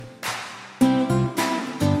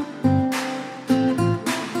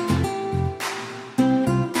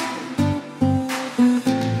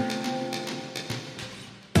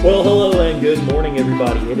Well, hello and good morning,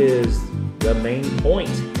 everybody. It is The Main Point,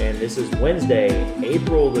 and this is Wednesday,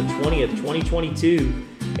 April the 20th, 2022,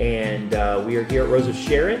 and we are here at Rose of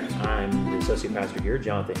Sharon. I'm the associate pastor here,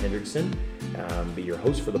 Jonathan Hendrickson, be your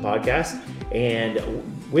host for the podcast, and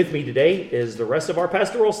with me today is the rest of our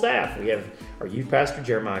pastoral staff. We have our youth pastor,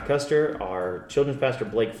 Jeremiah Custer, our children's pastor,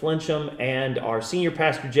 Blake Flincham, and our senior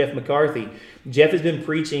pastor, Jeff McCarthy. Jeff has been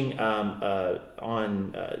preaching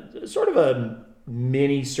on sort of a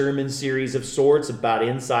mini sermon series of sorts about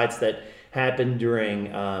insights that happened during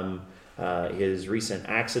his recent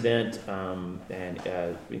accident and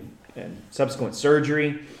subsequent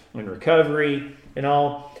surgery and recovery and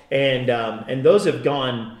all. And those have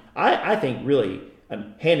gone, I think, really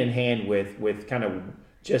hand in hand with kind of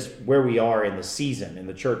just where we are in the season, in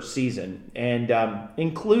the church season, and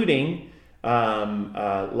including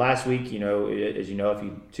last week, as you know, if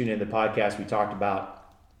you tune in the podcast, we talked about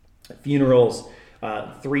funerals,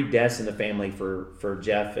 3 deaths in the family for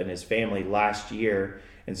Jeff and his family last year.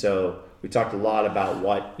 And so we talked a lot about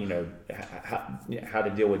what, how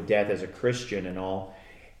to deal with death as a Christian and all.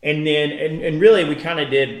 And then, and really we kind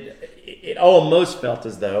of did, it almost felt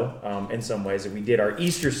as though, in some ways, that we did our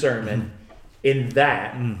Easter sermon in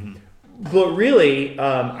that. Mm-hmm. But really,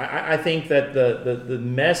 I think that the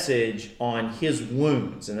message on his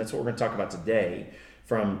wounds, and that's what we're going to talk about today,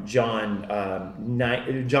 from John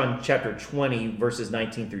chapter 20, verses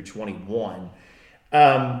 19 through 21.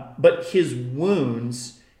 But his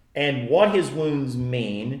wounds and what his wounds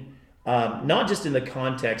mean, not just in the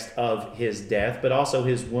context of his death, but also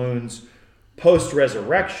his wounds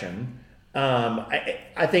post-resurrection.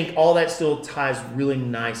 I think all that still ties really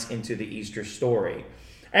nice into the Easter story.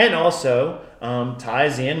 And also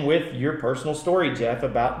ties in with your personal story, Jeff,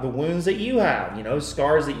 about the wounds that you have,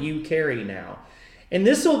 scars that you carry now. And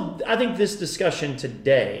I think this discussion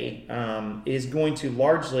today is going to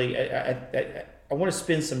largely, I want to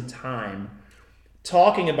spend some time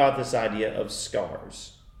talking about this idea of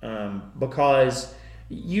scars, because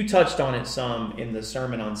you touched on it some in the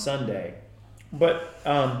sermon on Sunday. But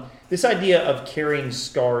this idea of carrying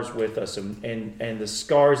scars with us and the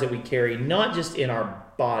scars that we carry, not just in our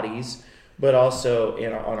bodies, but also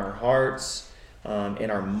on our hearts, in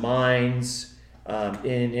our minds,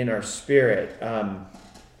 in our spirit,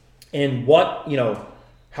 and what,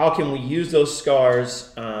 how can we use those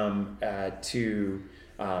scars to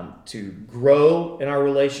grow in our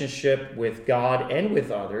relationship with God and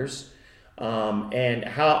with others, and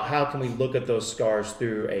how can we look at those scars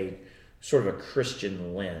through a sort of a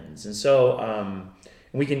Christian lens. And so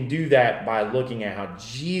we can do that by looking at how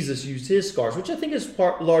Jesus used his scars, which I think is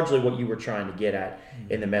largely what you were trying to get at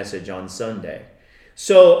in the message on Sunday.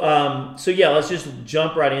 So yeah, let's just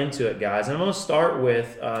jump right into it, guys. And I'm going to start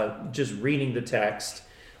with just reading the text.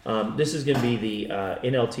 This is going to be the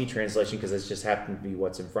NLT translation because it's just happened to be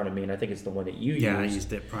what's in front of me, and I think it's the one that you used. Yeah, I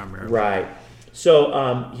used it primarily. Right.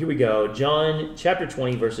 So here we go. John chapter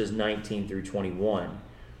 20, verses 19 through 21.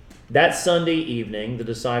 That Sunday evening, the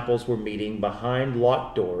disciples were meeting behind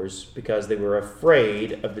locked doors because they were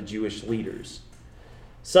afraid of the Jewish leaders.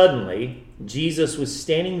 Suddenly, Jesus was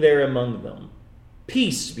standing there among them.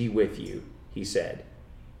 "Peace be with you," he said.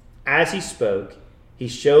 As he spoke, he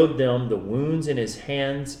showed them the wounds in his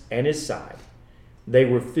hands and his side. They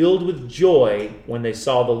were filled with joy when they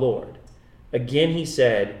saw the Lord. Again he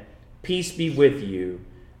said, "Peace be with you.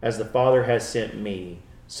 As the Father has sent me,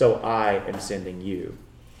 so I am sending you."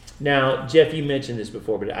 Now, Jeff, you mentioned this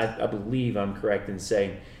before, but I believe I'm correct in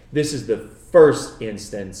saying this is the first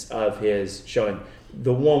instance of his showing.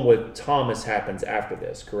 The one with Thomas happens after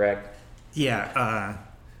this, correct? Yeah,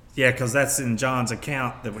 because that's in John's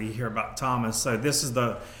account that we hear about Thomas. So this is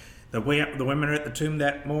the women are at the tomb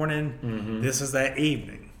that morning. Mm-hmm. This is that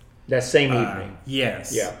evening. That same evening.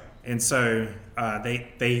 Yes. Yeah. And so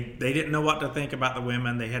they didn't know what to think about the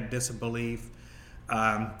women. They had disbelief.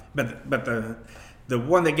 But the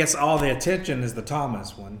one that gets all the attention is the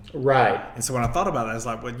Thomas one. Right. And so when I thought about it, I was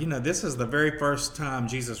like, well, this is the very first time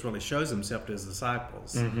Jesus really shows himself to his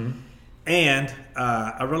disciples. Mm-hmm. And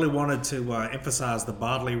I really wanted to emphasize the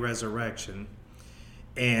bodily resurrection.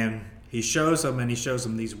 And he shows them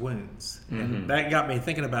these wounds. Mm-hmm. And that got me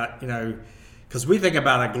thinking about, because we think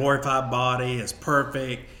about a glorified body as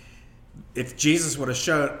perfect. If Jesus would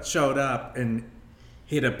have showed up and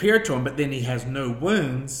he'd appeared to him, but then he has no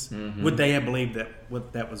wounds, mm-hmm. would they have believed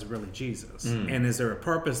that was really Jesus? Mm. And is there a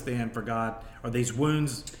purpose then for God? Are these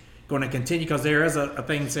wounds going to continue? Because there is a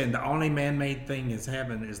thing saying the only man-made thing in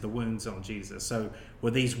heaven is the wounds on Jesus. So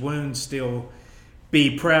will these wounds still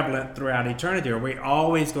be prevalent throughout eternity? Are we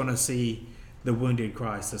always going to see the wounded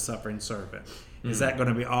Christ, the suffering servant? Is that going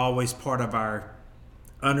to be always part of our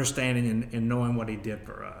understanding and knowing what he did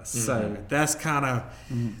for us. So that's kind of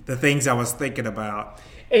the things I was thinking about.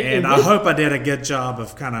 And I hope I did a good job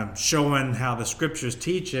of kind of showing how the scriptures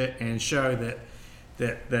teach it and show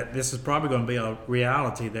that this is probably going to be a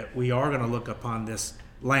reality, that we are going to look upon this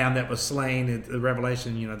lamb that was slain in the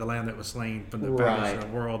Revelation, the lamb that was slain from the foundation of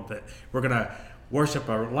the world, that we're going to worship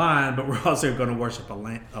a lion, but we're also going to worship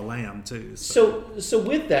a lamb too. So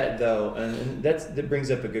with that though, and that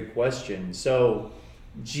brings up a good question. So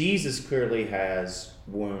Jesus clearly has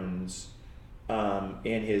wounds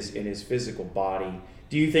in his physical body.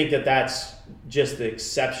 Do you think that that's just the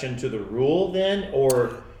exception to the rule then,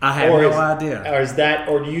 or I have no idea, or is that,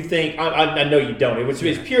 or do you think? I know you don't.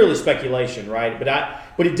 It's purely speculation, right?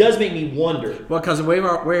 But it does make me wonder. Well, because we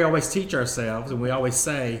always teach ourselves, and we always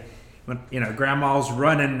say, Grandma's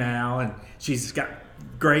running now, and she's got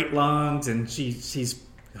great lungs, and she's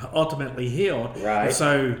ultimately healed. Right. And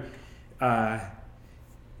so, are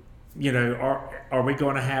we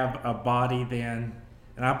going to have a body then?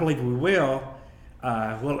 And I believe we will.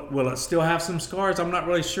 Will it still have some scars? I'm not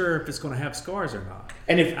really sure if it's going to have scars or not.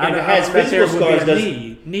 And if it has physical scars, does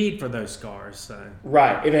need for those scars? So.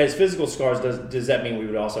 Right. If it has physical scars, does that mean we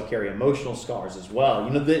would also carry emotional scars as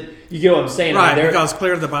well? You get what I'm saying? Right. Because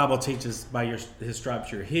clearly the Bible teaches by his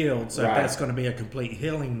stripes you're healed. So right. If that's going to be a complete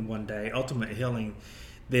healing one day, ultimate healing,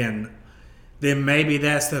 then maybe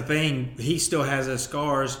that's the thing. He still has his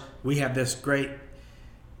scars. We have this great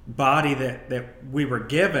body that we were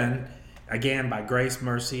given. Again, by grace,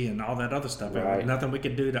 mercy, and all that other stuff. Right. Nothing we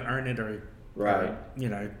could do to earn it or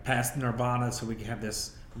past nirvana, so we can have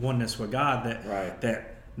this oneness with God.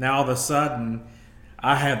 That now all of a sudden,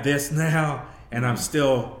 I have this now, and I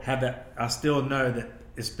still have that. I still know that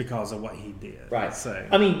it's because of what He did. Right. So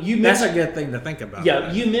that's a good thing to think about. Yeah,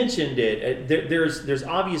 right? You mentioned it. There's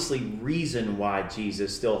obviously reason why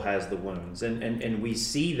Jesus still has the wounds, and we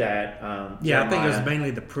see that. I Jeremiah, think it was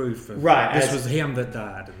mainly the proof. This was Him that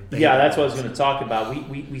died. That's what I was going to talk about.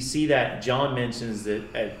 We see that John mentions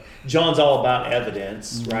that John's all about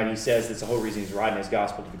evidence, right? He says that's the whole reason he's writing his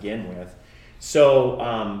gospel to begin with.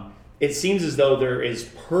 So it seems as though there is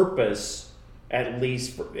purpose. At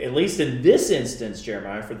least in this instance,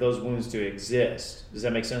 Jeremiah, for those wounds to exist. Does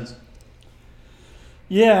that make sense?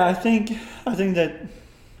 Yeah, I think that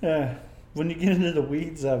when you get into the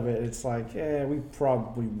weeds of it, it's like, we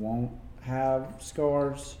probably won't have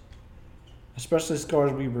scars, especially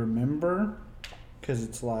scars we remember, because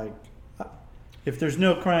it's like, if there's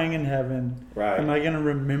no crying in heaven, right. Am I going to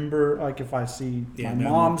remember, like if I see my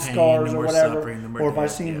mom's scars or whatever, or if I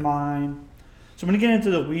see mine? So when you get into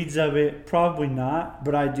the weeds of it, probably not.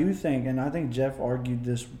 But I do think, and I think Jeff argued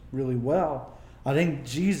this really well, I think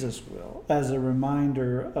Jesus will, as a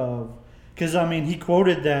reminder of, because he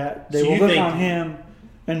quoted that they will look on Him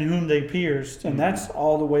and whom they pierced, and that's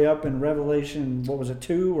all the way up in Revelation. What was it,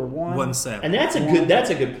 2 or 1? 1:7. And that's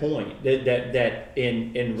a good point. That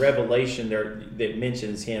in Revelation there that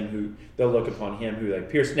mentions Him who they'll look upon Him who they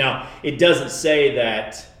pierced. Now it doesn't say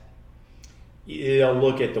that they'll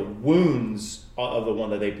look at the wounds of the one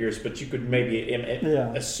that they pierced, but you could maybe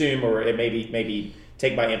assume, or it maybe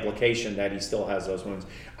take by implication that he still has those wounds.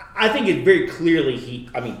 I think it very clearly he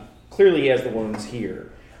has the wounds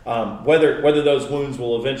here. Whether those wounds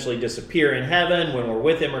will eventually disappear in heaven when we're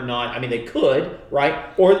with Him or not, they could, right?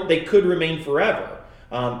 Or they could remain forever.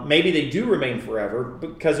 Maybe they do remain forever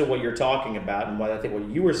because of what you're talking about and what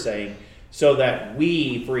you were saying. So that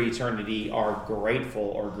we, for eternity, are grateful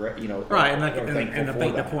or right, and I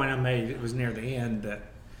think the point I made, it was near the end,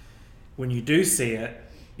 that when you do see it,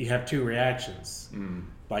 you have two reactions.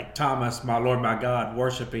 Like Thomas, my Lord, my God,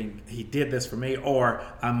 worshiping, He did this for me, or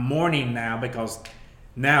I'm mourning now because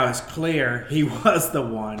now it's clear He was the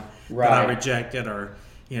one that I rejected or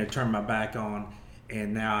turned my back on,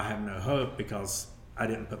 and now I have no hope because I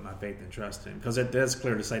didn't put my faith and trust in Him. Because it does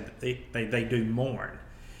clearly say that they do mourn.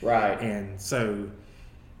 Right. And so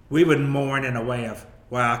we would mourn in a way of,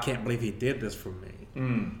 wow, I can't believe He did this for me.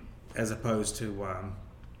 As opposed to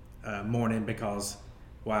mourning because,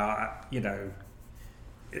 wow,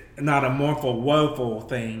 not a mournful, woeful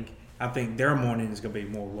thing. I think their mourning is going to be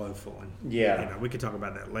more woeful. And, we could talk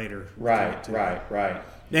about that later. Right.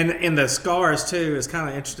 And in the scars, too, it's kind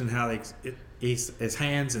of interesting how his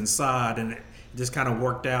hands inside, and it just kind of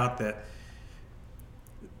worked out that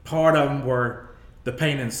part of them were the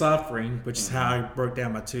pain and suffering, which is how I broke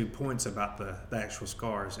down my 2 points about the actual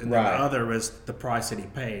scars. And then the other was the price that He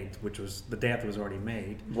paid, which was the death was already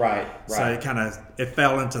made. Right. So it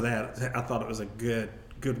fell into that. I thought it was a good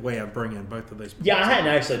good way of bringing both of these. Yeah, I hadn't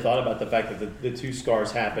actually thought about the fact that the two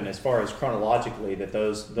scars happen as far as chronologically, that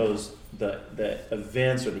the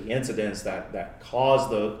events or the incidents that cause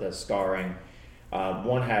the scarring,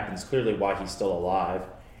 one happens clearly while he's still alive,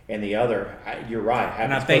 and the other, you're right, happens.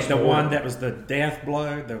 And I think the one that was the death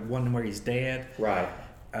blow, the one where he's dead, right.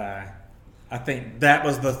 I think that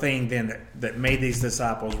was the thing then that made these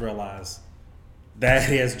disciples realize that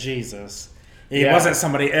is Jesus. It wasn't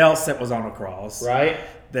somebody else that was on a cross, right?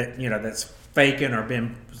 That that's faking or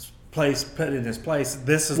been put in his place.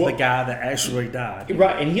 This is the guy that actually died,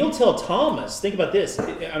 right? And he'll tell Thomas. Think about this.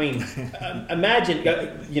 I mean, imagine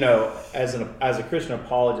as a Christian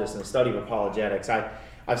apologist and a study of apologetics,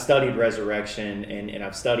 I've studied resurrection and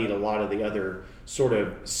I've studied a lot of the other sort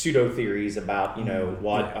of pseudo theories about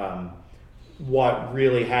what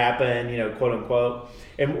really happened, quote unquote.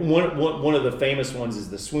 And one of the famous ones is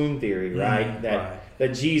the swoon theory, right?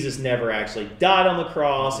 That Jesus never actually died on the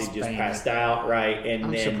cross; he just passed out, right? And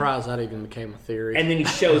I'm surprised that even became a theory. And then he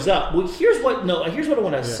shows up. Well, here's what I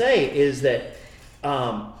want to say is that,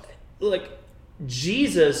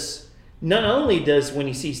 Jesus not only does when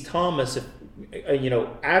he sees Thomas,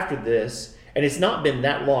 after this, and it's not been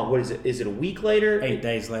that long. What is it? Is it a week later? 8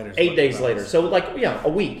 days later. 8 days later. So a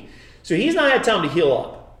week. So he's not had time to heal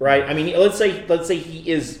up, right? I mean, let's say he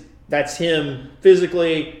is. That's him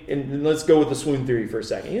physically, and let's go with the swoon theory for a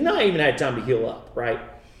second. He's not even had time to heal up, right?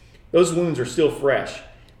 Those wounds are still fresh,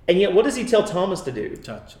 and yet what does he tell Thomas to do?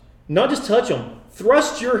 Touch him. Not just touch him.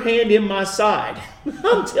 Thrust your hand in my side.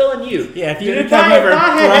 I'm telling you. Yeah, if you'd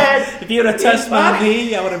have touched my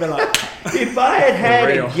knee, I would have been like. If I had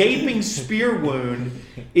a gaping spear wound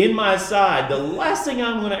in my side, the last thing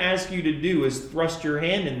I'm going to ask you to do is thrust your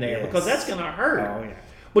hand in there because that's going to hurt. Oh, yeah.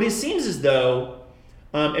 But it seems as though,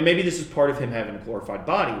 and maybe this is part of him having a glorified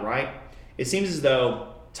body, right? It seems as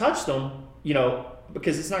though touch them,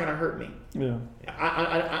 because it's not going to hurt me. Yeah.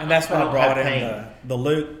 And that's why I brought in the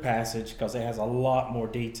Luke passage because it has a lot more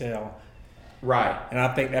detail. Right. And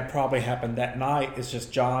I think that probably happened that night. It's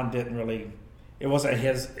just John didn't really. It wasn't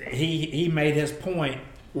his. He made his point.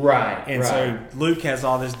 Right. And so Luke has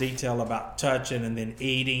all this detail about touching and then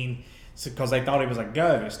eating because they thought he was a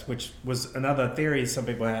ghost, which was another theory some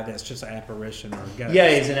people had that's just an apparition or a ghost. Yeah,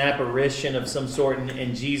 he's an apparition of some sort,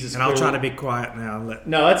 and Jesus. And I'll try to be quiet now.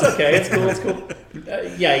 No, it's okay. It's cool. It's cool.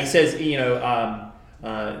 He says,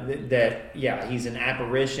 that he's an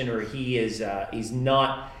apparition, or he is. He's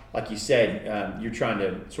not, like you said. You're trying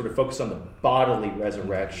to sort of focus on the bodily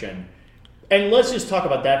resurrection, and let's just talk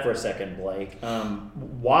about that for a second, Blake.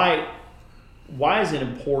 Why is it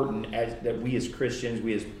important that we as Christians,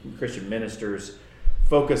 we as Christian ministers,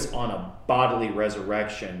 focus on a bodily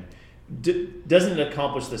resurrection? Doesn't it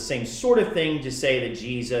accomplish the same sort of thing to say that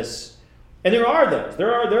Jesus? And there are those.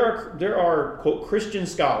 There are quote Christian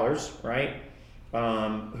scholars, right,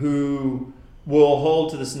 who will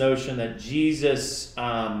hold to this notion that Jesus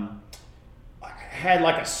had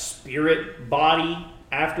like a spirit body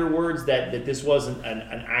afterwards. That this wasn't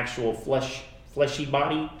an actual fleshy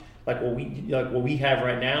body. Like what we have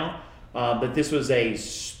right now, but this was a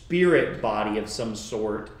spirit body of some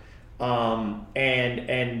sort,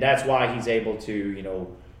 and that's why he's able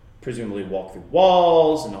to presumably walk through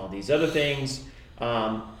walls and all these other things.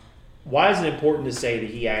 Why is it important to say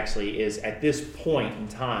that he actually is at this point in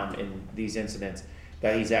time in these incidents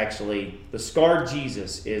that he's actually the scarred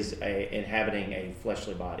Jesus is inhabiting a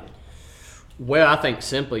fleshly body? Well, I think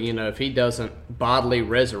simply, if he doesn't bodily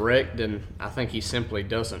resurrect, then I think he simply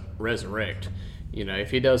doesn't resurrect.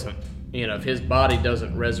 If he doesn't, if his body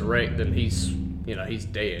doesn't resurrect, then he's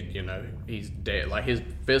dead. He's dead. Like his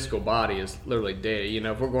physical body is literally dead.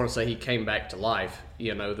 If we're going to say he came back to life,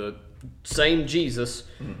 the same Jesus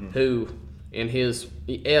who, in his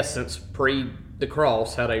essence, pre the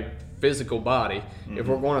cross, had a physical body. If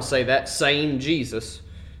we're going to say that same Jesus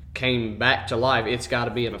came back to life, it's got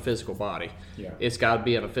to be in a physical body. Yeah. It's got to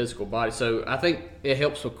be in a physical body. So I think it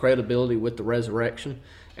helps with credibility with the resurrection,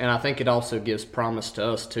 and I think it also gives promise to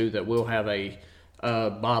us too that we'll have a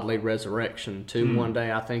bodily resurrection too one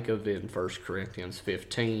day. I think of it in 1 Corinthians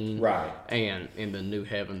 15, right, and in the new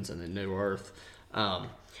heavens and the new earth.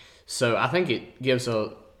 So I think it gives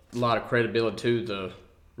a lot of credibility to the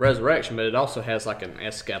resurrection, but it also has like an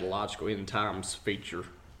eschatological end times feature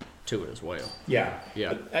to it as well. Yeah.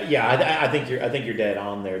 I think you're dead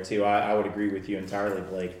on there too. I would agree with you entirely,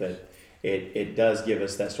 Blake, that it does give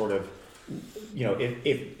us that sort of,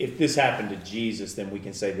 if this happened to Jesus, then we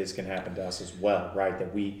can say this can happen to us as well, right?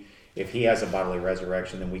 That if he has a bodily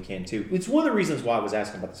resurrection, then we can too. It's one of the reasons why I was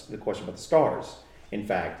asking about the question about the scars. In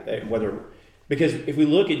fact, because if we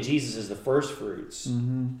look at Jesus as the first fruits,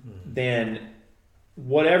 then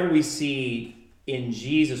whatever we see in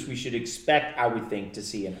Jesus, we should expect, I would think, to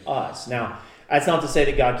see in us. Now, that's not to say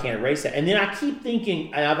that God can't erase that. And then I keep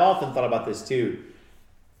thinking, and I've often thought about this too,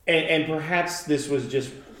 and perhaps this was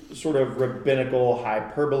just sort of rabbinical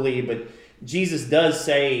hyperbole, but Jesus does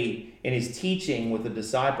say in his teaching with the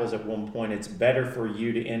disciples at one point, it's better for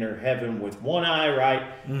you to enter heaven with one eye, right,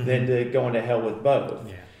 than to go into hell with both.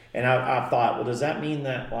 Yeah. And I thought, well, does that mean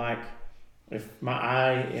that, like, if my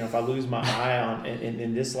eye, if I lose my eye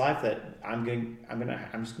in this life, that I'm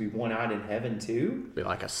just gonna be one-eyed in heaven too? Be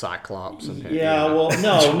like a cyclops. Yeah. Well,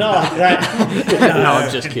 no. No,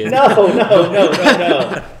 I'm just kidding. No.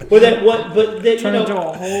 But that turn into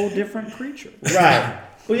a whole different creature. Right.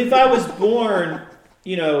 But if I was born,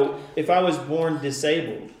 if I was born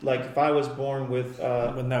disabled, like if I was born with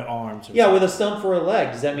no arms. With a stump for a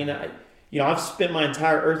leg, does that mean I've spent my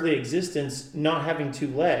entire earthly existence not having two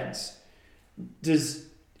legs?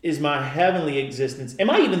 Is my heavenly existence?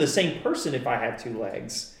 Am I even the same person if I have two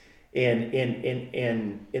legs in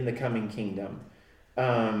the coming kingdom?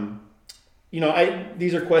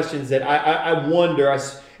 These are questions that I wonder.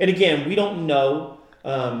 And again, we don't know.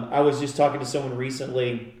 I was just talking to someone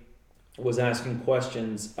recently, was asking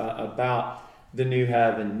questions about the new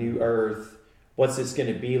heaven, new earth. What's this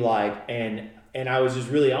going to be like? And I was just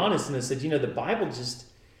really honest, and I said, the Bible just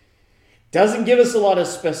doesn't give us a lot of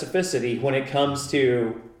specificity when it comes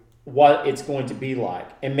to what it's going to be like.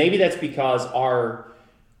 And maybe that's because our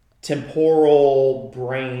temporal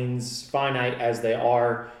brains, finite as they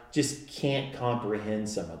are, just can't comprehend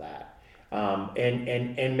some of that.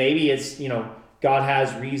 And maybe it's, God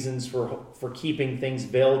has reasons for keeping things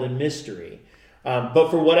veiled in mystery. But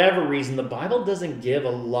for whatever reason, the Bible doesn't give a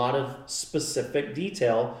lot of specific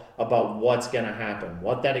detail about what's going to happen,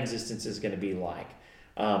 what that existence is going to be like.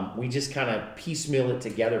 We just kind of piecemeal it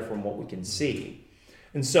together from what we can see.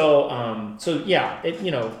 And so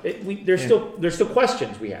there's still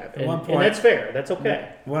questions we have. And that's fair. That's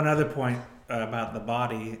okay. One other point about the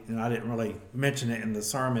body, and I didn't really mention it in the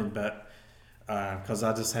sermon, but because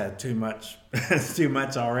I just had too much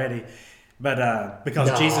already. But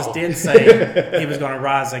because Jesus did say he was going to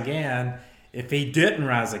rise again, if he didn't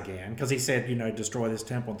rise again, because he said, destroy this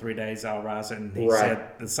temple in 3 days, I'll rise it. And he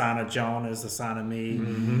said the sign of Jonah is the sign of me.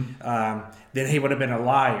 Mm-hmm. Then he would have been a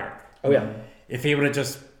liar. Oh, yeah. If he would have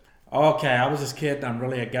just, I was just kidding, I'm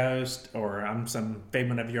really a ghost, or I'm some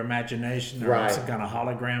figment of your imagination, or some kind of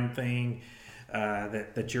hologram thing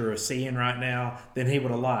that you're seeing right now, then he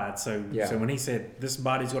would have lied. So when he said, this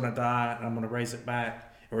body's going to die, and I'm going to raise it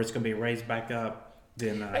back, or it's going to be raised back up,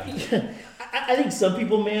 then I think some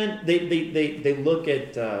people, man, they look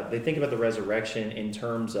at they think about the resurrection in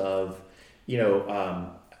terms of,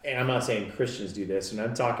 and I'm not saying Christians do this, and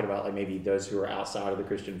I'm talking about like maybe those who are outside of the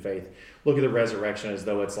Christian faith look at the resurrection as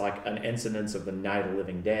though it's like an incidence of the night of the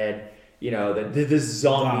living dead. That this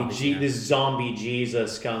zombie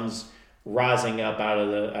Jesus comes rising up out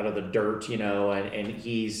of the dirt, and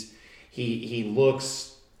he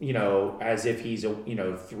looks, as if he's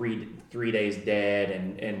 3 days dead,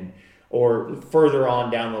 and or further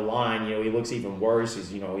on down the line, he looks even worse.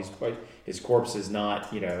 His corpse is not,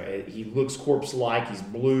 he looks corpse-like. He's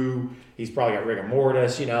blue. He's probably got rigor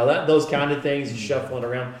mortis. Those kind of things. He's shuffling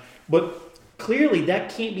around, but clearly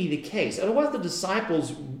that can't be the case. Otherwise,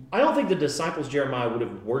 I don't think the disciples Jeremiah would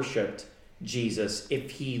have worshipped Jesus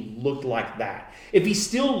if he looked like that. If he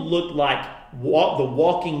still looked like the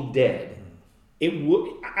Walking Dead.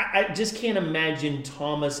 I just can't imagine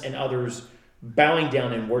Thomas and others bowing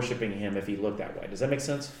down and worshiping him if he looked that way. Does that make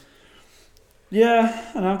sense? Yeah,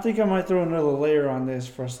 and I think I might throw another layer on this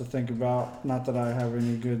for us to think about. Not that I have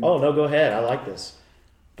any good... Oh, no, go ahead. I like this.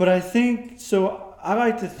 But I think... So I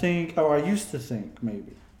like to think, or I used to think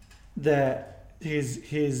maybe, that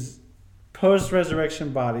his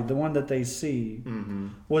post-resurrection body, the one that they see,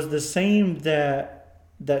 was the same that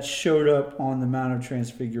showed up on the Mount of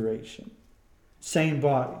Transfiguration. Same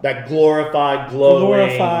body. That glorified,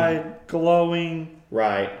 glowing.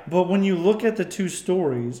 Right. But when you look at the two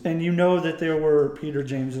stories, and that there were Peter,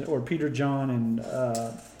 John, and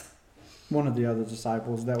one of the other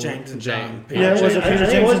disciples that James and John. Yeah, was it Peter,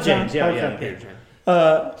 James, and John? Yeah, Peter, James.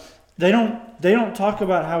 They don't talk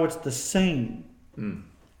about how it's the same.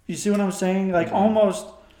 You see what I'm saying? Like almost.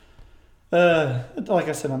 Like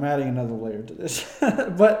I said, I'm adding another layer to this,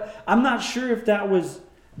 but I'm not sure if that was.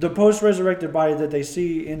 The post-resurrected body that they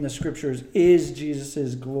see in the scriptures is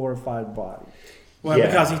Jesus' glorified body. Well,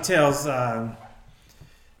 because he tells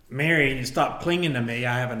Mary, "Stop clinging to me.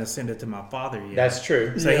 I haven't ascended to my Father yet." That's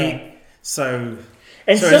true. So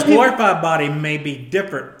his glorified body may be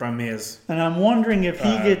different from his. And I'm wondering if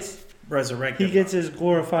he gets resurrected. He gets his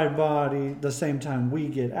glorified body the same time we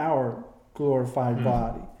get our glorified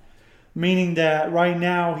body. Meaning that right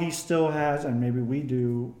now he still has, and maybe we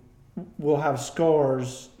do, will have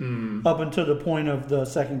scars up until the point of the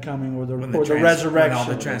second coming or the resurrection. When all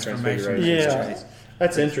the transformation. Yeah.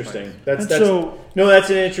 That's interesting. That's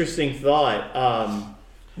an interesting thought.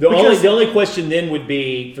 The only question then would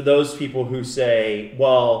be for those people who say,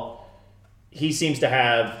 well, he seems to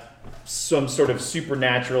have some sort of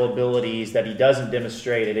supernatural abilities that he doesn't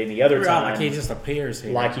demonstrate at any other time. Like he just appears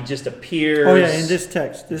here. Like he just appears. Oh yeah, in this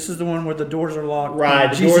text. This is the one where the doors are locked.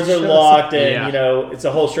 Right, the doors are locked and, it's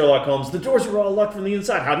a whole Sherlock Holmes. The doors are all locked from the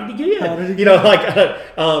inside. How did he get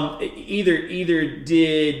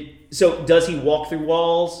in? So does he walk through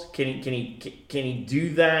walls? Can he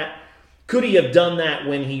do that? Could he have done that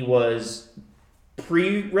when he was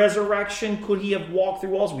pre-resurrection? Could he have walked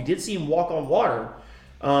through walls? We did see him walk on water.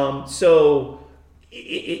 So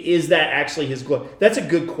is that actually his glory? That's a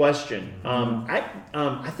good question.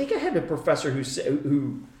 I think I had a professor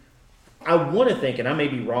who I want to think, and I may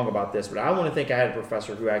be wrong about this, but I want to think I had a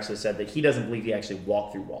professor who actually said that he doesn't believe he actually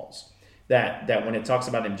walked through walls. That when it talks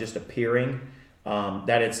about him just appearing,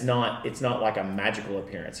 that it's not like a magical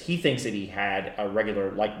appearance. He thinks that he had a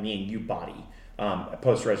regular, like me and you, body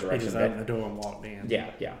post-resurrection. He just opened the door and walked in. Yeah.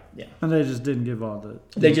 And they just didn't give all the.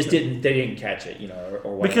 They didn't catch it,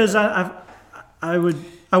 or whatever. Because I would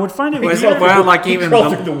find it weird. Well, like even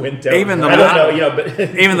the window. Even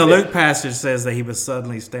the Luke passage says that he was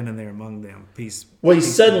suddenly standing there among them. He's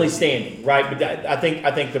suddenly standing, right? But I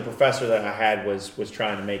think the professor that I had was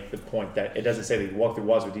trying to make the point that it doesn't say that he walked through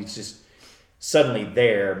walls, but he's just suddenly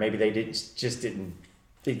there. Maybe they didn't.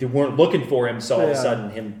 They weren't looking for him, so all of a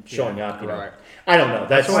sudden him showing up. Right. I don't know.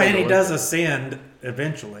 That's why he does ascend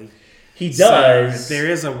eventually. He does. So there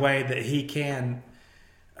is a way that he can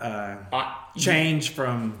change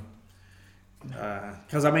from.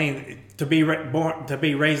 Because to be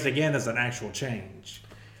raised again is an actual change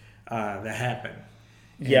that happened.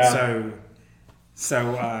 And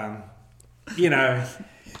so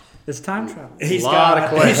it's time travel. He's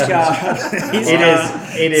got.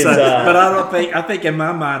 It is. But I think in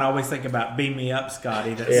my mind, I always think about "Beam Me Up,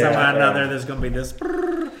 Scotty." That somehow or another, there's going to be this.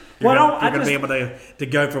 You're going to be able to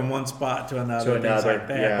go from one spot to another, things like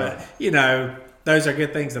that. Yeah. But those are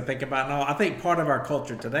good things to think about. And I think part of our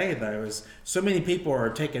culture today, though, is so many people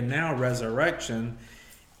are taking now resurrection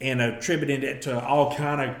and attributing it to all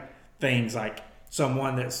kind of things like.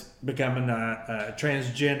 Someone that's becoming a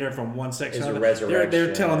transgender from one sex to another.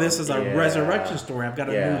 They're telling this as a resurrection story. I've got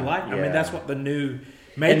a new life. I mean, that's what the new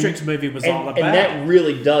Matrix movie was all about. And that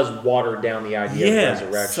really does water down the idea of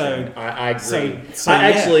resurrection. I agree.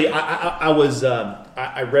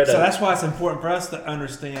 I read. So that's why it's important for us to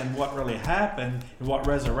understand what really happened and what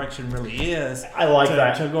resurrection really is. I like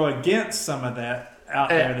that to go against some of that out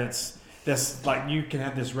there. That's like you can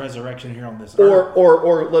have this resurrection here on this earth.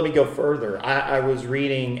 Or let me go further. I was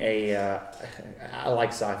reading I like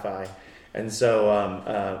sci-fi, and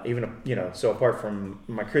so so apart from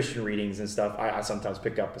my Christian readings and stuff, I sometimes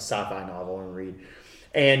pick up a sci-fi novel and read.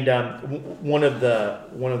 And one of the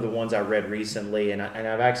ones I read recently, and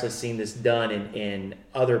I've actually seen this done in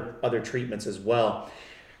other treatments as well,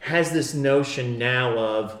 has this notion now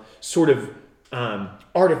of sort of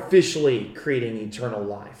artificially creating eternal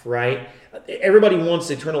life, right? Everybody wants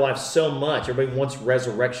eternal life so much. Everybody wants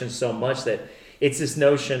resurrection so much that it's this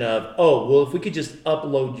notion of, if we could just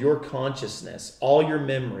upload your consciousness, all your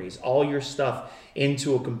memories, all your stuff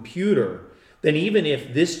into a computer, then even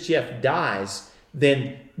if this Jeff dies,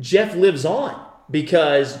 then Jeff lives on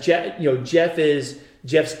because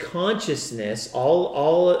Jeff's consciousness,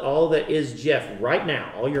 all that is Jeff right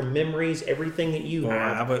now, all your memories, everything that you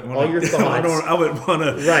have, all your thoughts. I wouldn't want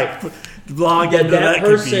to log into that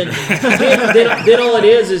person. then all it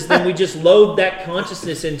is then we just load that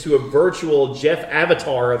consciousness into a virtual Jeff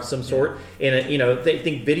avatar of some sort in a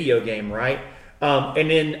think video game, right? And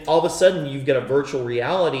then all of a sudden you've got a virtual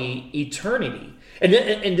reality eternity. And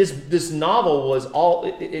this novel was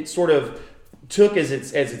it sort of took as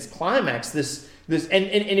its climax this and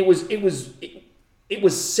it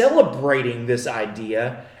was celebrating this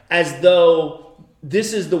idea as though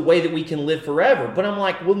this is the way that we can live forever. But I'm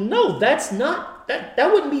like, well, no, that's not that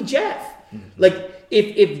wouldn't be Jeff. Mm-hmm. Like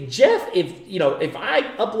if I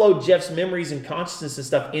upload Jeff's memories and consciousness and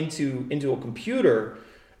stuff into a computer,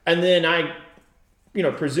 and then I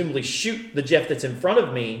presumably shoot the Jeff that's in front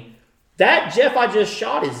of me, that Jeff I just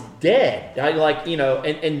shot is dead.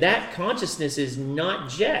 And that consciousness is not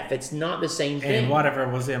Jeff. It's not the same thing. And whatever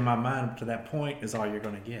was in my mind up to that point is all you're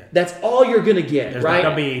going to get. That's all you're going to get, There's right? There's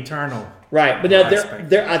not going to be eternal. Right. But now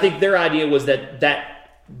I think their idea was that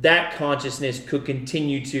that consciousness could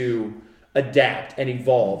continue to adapt and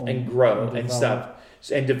evolve and grow and stuff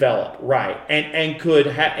and develop, right? And could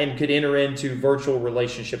enter into virtual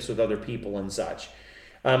relationships with other people and such.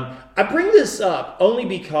 I bring this up only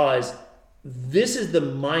because this is the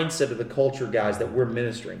mindset of the culture, guys, that we're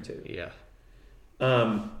ministering to. Yeah.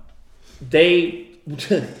 They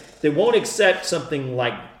won't accept something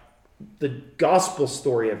like the gospel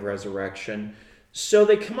story of resurrection, so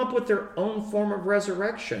they come up with their own form of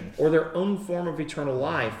resurrection or their own form of eternal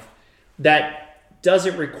life that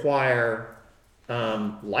doesn't require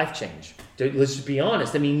life change. Let's just be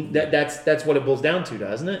honest. I mean, that's what it boils down to,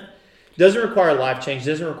 doesn't it? Doesn't require life change.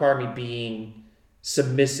 Doesn't require me being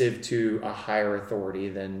submissive to a higher authority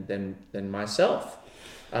than myself.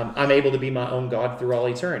 I'm able to be my own God through all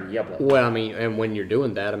eternity. Yeah, Blake. Well, I mean, and when you're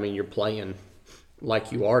doing that, I mean, you're playing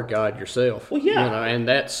like you are God yourself. Well, yeah. You know, and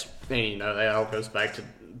that's, that all goes back to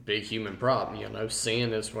big human problem.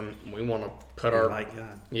 Sin is when we want to put our like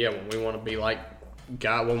God. Yeah, when we want to be like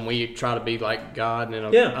God, when we try to be like God in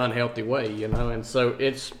an unhealthy way, and so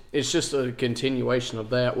it's just a continuation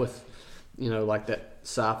of that with, like that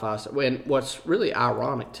sci-fi stuff. And what's really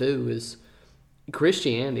ironic too is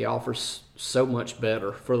Christianity offers so much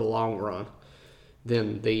better for the long run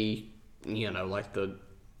than the, like the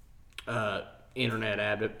internet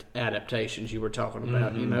adaptations you were talking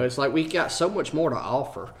about. Mm-hmm. It's like we got so much more to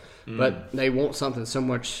offer, but they want something so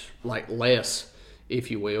much like less, if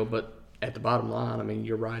you will. But at the bottom line, I mean,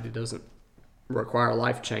 you're right. It doesn't require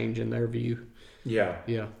life change in their view. Yeah.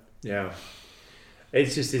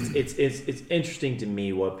 It's just it's interesting to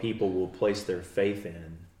me what people will place their faith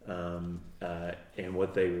in, and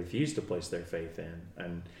what they refuse to place their faith in.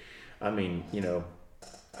 And I mean,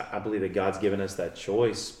 I believe that God's given us that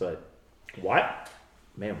choice, but why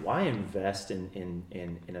invest in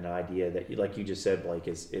an idea that, like you just said, Blake,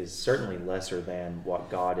 is certainly lesser than what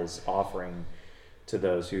God is offering to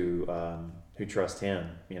those who trust Him,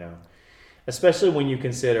 especially when you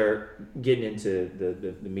consider getting into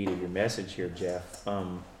the meat of your message here, Jeff.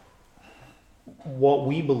 What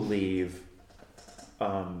we believe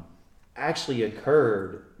actually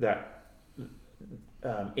occurred that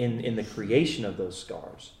in the creation of those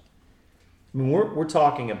scars. I mean, we're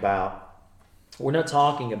not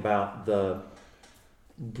talking about the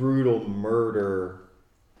brutal murder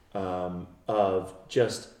of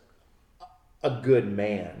just a good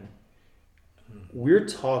man. We're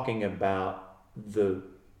talking about the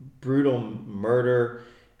brutal murder.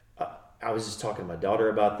 I was just talking to my daughter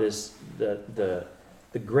about this. The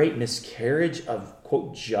great miscarriage of,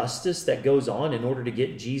 quote, justice that goes on in order to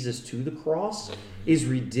get Jesus to the cross is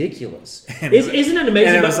ridiculous. Isn't it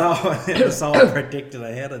amazing? And it was all predicted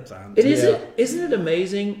ahead of time. Isn't it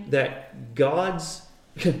amazing that God's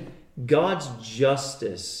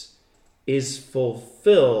justice is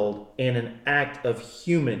fulfilled in an act of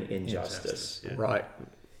human injustice. Yeah. Right.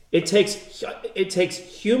 It takes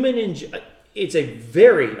human injustice. It's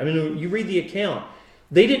you read the account.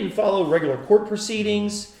 They didn't follow regular court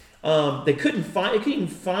proceedings. They couldn't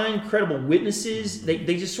find credible witnesses. They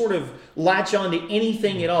just sort of latch on to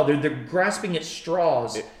anything at all. They're grasping at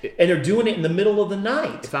straws, and they're doing it in the middle of the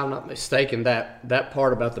night. If I'm not mistaken, that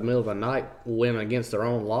part about the middle of the night went against their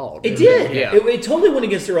own law. It did. Yeah. It totally went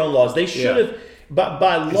against their own laws. They should have,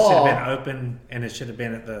 by law. It should have been open, and it should have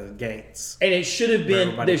been at the gates. And it should have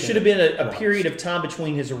been. There should have been a period of time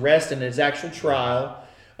between his arrest and his actual trial.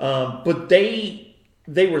 But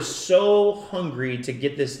they were so hungry to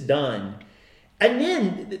get this done, and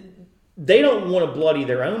then they don't want to bloody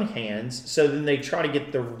their own hands, so then they try to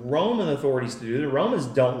get the Roman authorities to do it. The Romans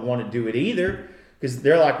don't want to do it either, because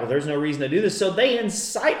they're like, well, there's no reason to do this. So they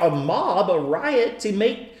incite a mob, a riot,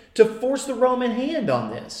 to force the Roman hand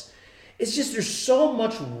on this. It's just, there's so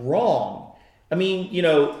much wrong. I mean,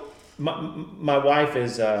 my wife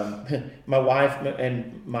is my wife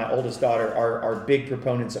and my oldest daughter are big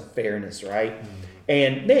proponents of fairness, right?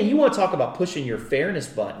 And man, you want to talk about pushing your fairness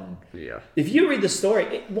button. Yeah. If you read the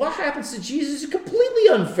story, what happens to Jesus is completely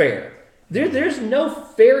unfair. There's no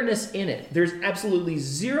fairness in it. There's absolutely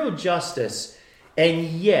zero justice. And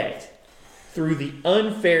yet, through the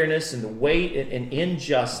unfairness and the way and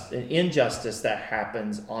injustice that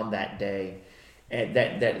happens on that day, and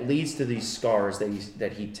that leads to these scars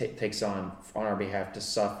that he takes on our behalf to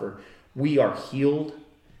suffer, we are healed.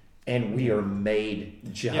 And we are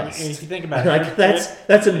made just. Yeah, and if you think about it,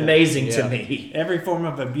 that's amazing to me. Every form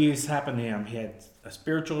of abuse happened to him. He had a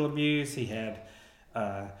spiritual abuse. He had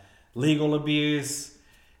legal abuse,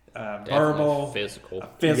 verbal,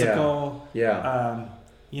 physical. Yeah.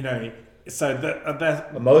 So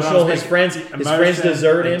that emotional. His friends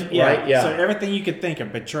desert him. Yeah. Right. Yeah. So everything you could think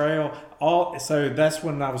of, betrayal, all. So that's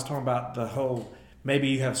when I was talking about the whole. Maybe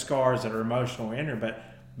you have scars that are emotional in her,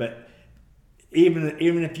 but even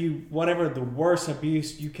if you whatever the worst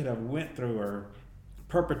abuse you could have went through or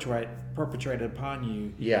perpetrated upon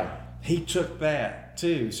you. Yeah. He took that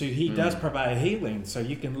too. So he does provide healing. So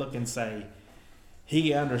you can look and say,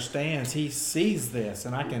 he understands, he sees this,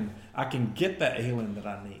 and I can get that healing that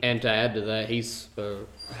I need. And to add to that, he's a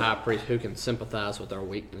high priest who can sympathize with our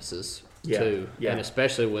weaknesses too. Yeah. And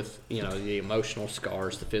especially with, the emotional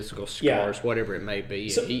scars, the physical scars, whatever it may be.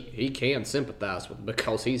 So, he can sympathize with them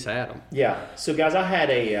because he's had them. Yeah. So guys, I had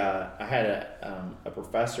a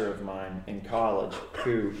professor of mine in college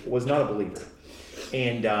who was not a believer.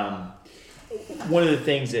 And one of the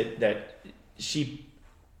things that she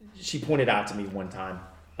pointed out to me one time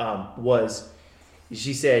was,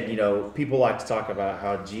 she said, people like to talk about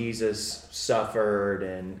how Jesus suffered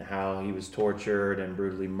and how he was tortured and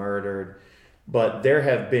brutally murdered, but there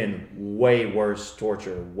have been way worse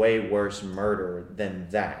torture, way worse murder than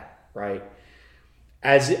that, right?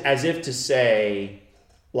 As if to say,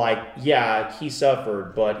 like, yeah, he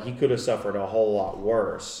suffered, but he could have suffered a whole lot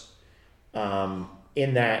worse.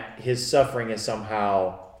 In that his suffering is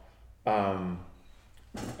somehow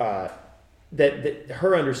that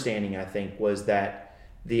her understanding, I think, was that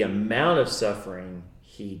the amount of suffering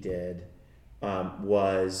he did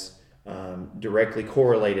was directly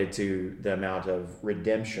correlated to the amount of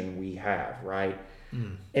redemption we have, right?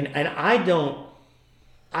 And I don't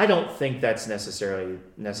think that's necessarily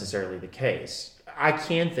the case. I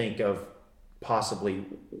can think of possibly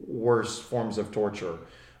worse forms of torture.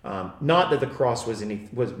 Not that the cross was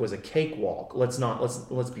a cakewalk. Let's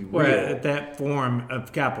be real. Well, at that form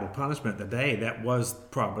of capital punishment today, that was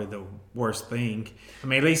probably the worst thing. I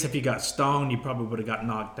mean, at least if you got stoned, you probably would have got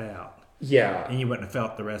knocked out. Yeah, and you wouldn't have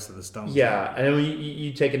felt the rest of the stone. Yeah, and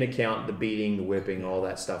you take into account the beating, the whipping, all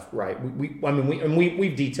that stuff, right?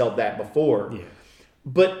 We've detailed that before. Yeah,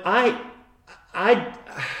 but I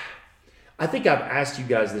think I've asked you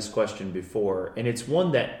guys this question before, and it's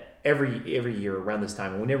one that every year around this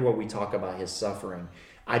time, whenever we talk about his suffering,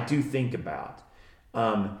 I do think about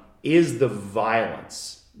is the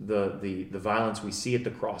violence, the violence we see at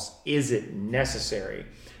the cross, is it necessary?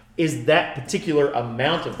 Is that particular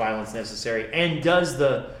amount of violence necessary? And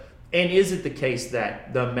is it the case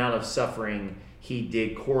that the amount of suffering he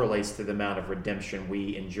did correlates to the amount of redemption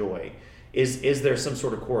we enjoy? Is there some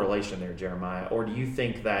sort of correlation there, Jeremiah? Or do you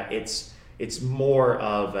think that it's more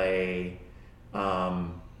of a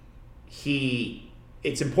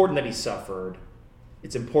it's important that he suffered,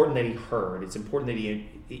 it's important that he heard, it's important that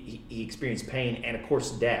he experienced pain and of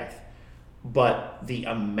course death, but the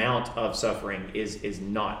amount of suffering is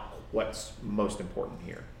not what's most important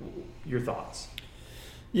here. Your thoughts?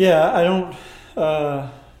 Yeah, I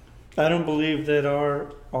don't believe that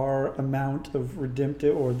our amount of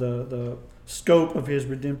redemptive, or the scope of his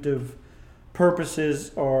redemptive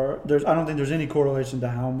purposes I don't think there's any correlation to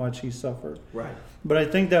how much he suffered. Right. But I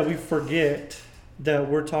think that we forget that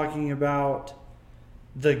we're talking about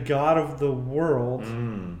the God of the world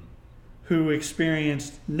who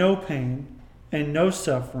experienced no pain and no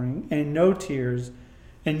suffering and no tears,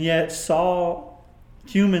 and yet saw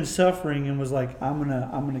human suffering and was like, I'm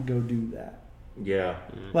gonna go do that. Yeah.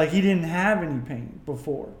 Like he didn't have any pain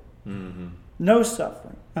before. No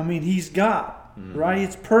suffering. I mean, he's God, right?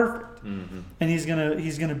 It's perfect. And he's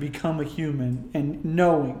gonna become a human, and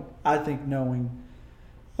knowing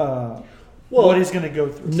what he's going to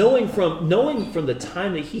go through. Knowing from the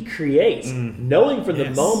time that he creates, knowing from the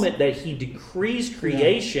moment that he decrees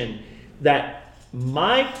creation, that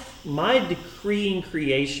my decreeing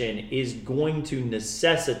creation is going to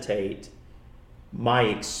necessitate my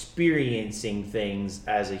experiencing things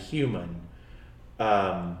as a human.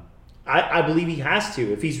 I believe he has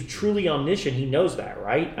to. If he's truly omniscient, he knows that,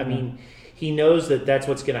 right? I mean, he knows that that's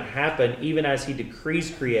what's going to happen, even as he decrees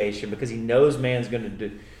creation, because he knows man's going to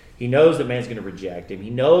do. He knows that man's going to reject him.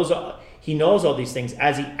 He knows all these things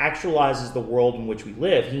as he actualizes the world in which we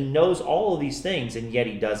live. He knows all of these things, and yet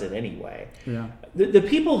he does it anyway. Yeah. The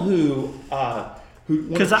people who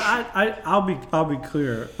because I'll be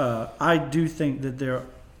clear. I do think that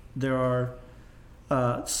there are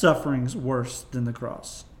sufferings worse than the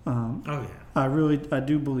cross. I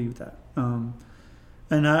do believe that. And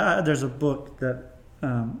there's a book that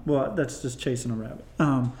that's just chasing a rabbit.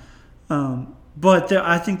 But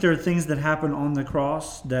I think there are things that happen on the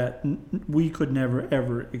cross that we could never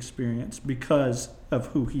ever experience because of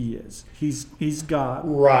who he is. He's God.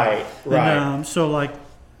 Right. And, so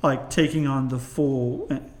like taking on the full,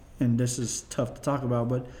 and this is tough to talk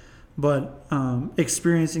about, but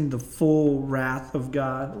experiencing the full wrath of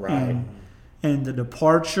God, right, and the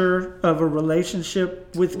departure of a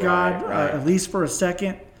relationship with God, right. At least for a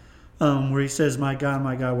second, where he says, my God,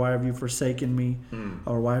 why have you forsaken me?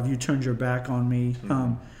 Or why have you turned your back on me?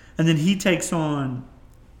 And then he takes on,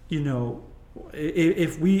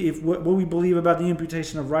 if what we believe about the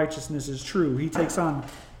imputation of righteousness is true, he takes on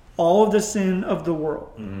all of the sin of the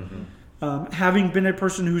world, having been a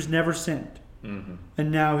person who's never sinned.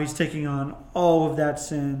 And now he's taking on all of that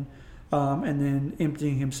sin, and then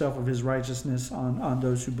emptying himself of his righteousness on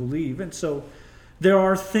those who believe. And so there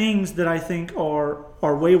are things that I think are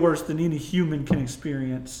way worse than any human can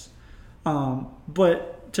experience.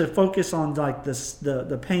 But to focus on like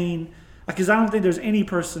the pain, because I don't think there's any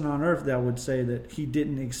person on earth that would say that he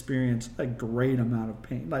didn't experience a great amount of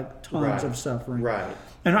pain, like tons of suffering. Right.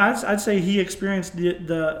 And I'd say he experienced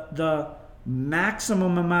the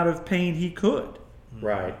maximum amount of pain he could.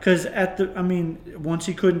 Right. Because once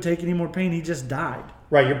he couldn't take any more pain, he just died.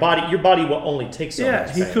 Right. Your body will only take so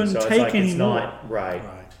much he pain. couldn't take any more. Right.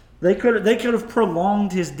 They could have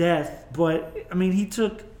prolonged his death, but he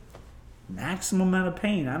took maximum amount of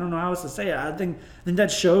pain. I don't know how else to say it. I think that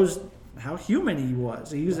shows how human he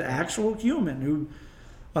was. He was an actual human who,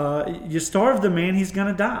 you starve the man, he's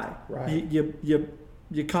gonna die. Right.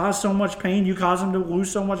 You cause so much pain, you cause him to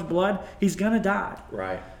lose so much blood, he's gonna die.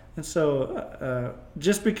 Right. And so,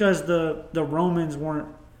 just because the Romans weren't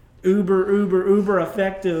uber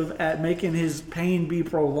effective at making his pain be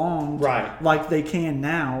prolonged, right, like they can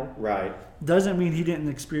now, right, doesn't mean he didn't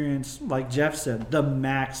experience, like Jeff said, the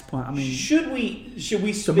max should we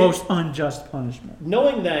spend, the most unjust punishment?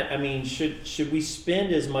 Knowing that, should we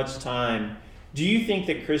spend as much time? Do you think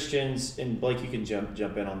that Christians, and Blake, you can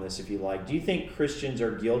jump in on this if you like. Do you think Christians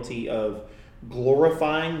are guilty of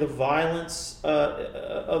glorifying the violence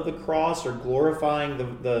of the cross, or glorifying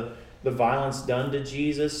the violence done to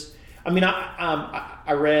Jesus?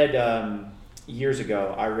 I read years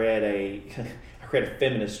ago. I read a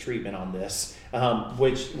feminist treatment on this,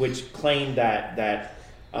 which claimed that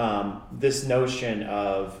this notion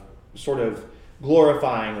of sort of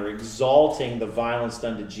glorifying or exalting the violence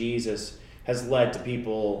done to Jesus has led to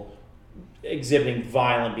people exhibiting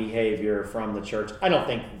violent behavior from the church. I don't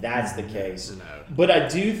think that's the case. No. But I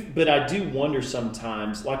do wonder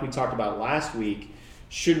sometimes, like we talked about last week,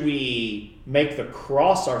 should we make the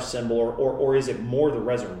cross our symbol, or is it more the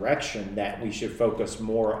resurrection that we should focus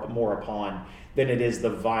more upon than it is the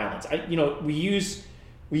violence? We use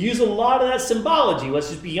a lot of that symbology. Let's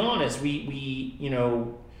just be honest.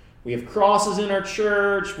 We have crosses in our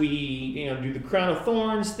church. We do the crown of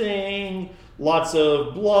thorns thing, lots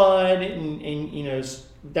of blood, and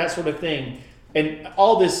that sort of thing. And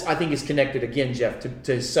all this, I think, is connected again, Jeff,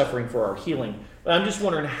 to suffering for our healing. But I'm just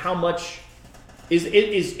wondering how much is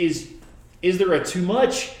there a too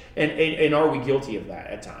much, and are we guilty of that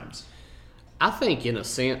at times? I think, in a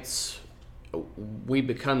sense, we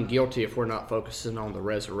become guilty if we're not focusing on the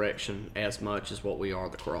resurrection as much as what we are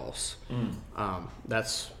the cross. I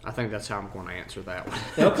think that's how I'm going to answer that one.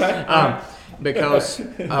 Okay. Because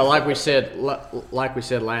like we said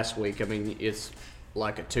last week, it's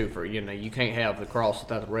like a twofer. You can't have the cross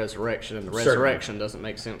without the resurrection, and the resurrection doesn't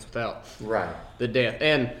make sense without the death.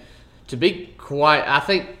 And to be quiet, I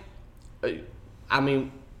think,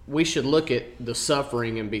 we should look at the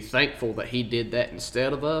suffering and be thankful that he did that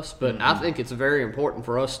instead of us. But I think it's very important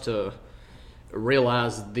for us to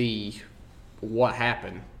realize what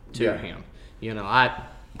happened to him.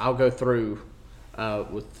 I'll go through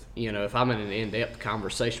if I'm in an in-depth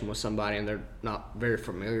conversation with somebody and they're not very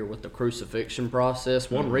familiar with the crucifixion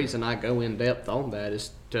process, one reason I go in-depth on that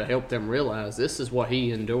is to help them realize this is what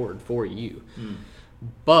he endured for you.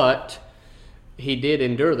 But he did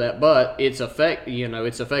endure that, but it's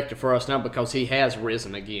effective for us now because he has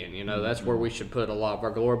risen again. That's where we should put a lot of our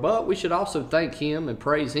glory. But we should also thank him and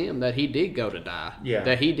praise him that he did go to die,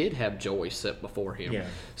 that he did have joy set before him. Yeah.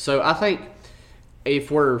 So I think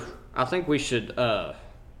we should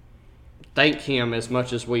thank him as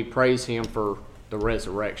much as we praise him for the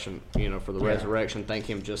resurrection. Resurrection, thank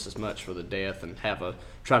him just as much for the death, and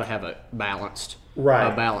try to have a balanced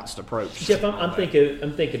approach. Jeff, I'm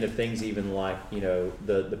thinking of things even like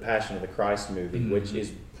the Passion of the Christ movie, which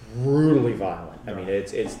is brutally violent.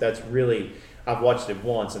 That's really, I've watched it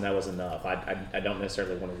once and that was enough. I don't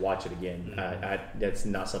necessarily want to watch it again. That's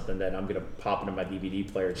not something that I'm going to pop into my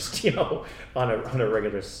DVD player just on a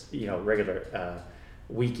regular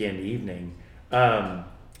weekend evening.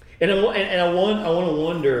 And I want to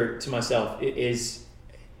wonder to myself,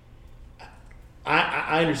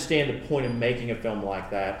 I understand the point of making a film like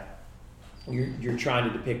that. You're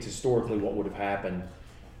trying to depict historically what would have happened.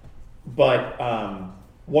 But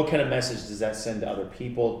what kind of message does that send to other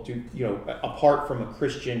people? Apart from a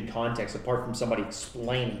Christian context, apart from somebody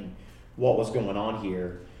explaining what was going on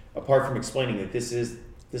here, apart from explaining that this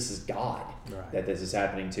is God, right, that this is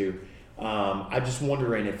happening to, I'm just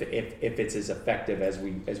wondering if it's as effective as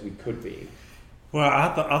we could be. Well,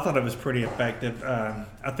 I thought it was pretty effective.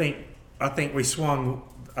 I think we swung.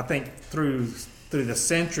 I think through the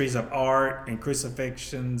centuries of art and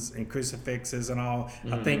crucifixions and crucifixes and all,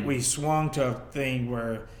 mm-hmm, I think we swung to a thing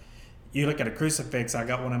where you look at a crucifix. I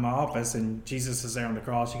got one in my office, and Jesus is there on the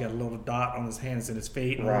cross. You got a little dot on his hands and his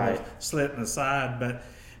feet, and right, a little slit in the side.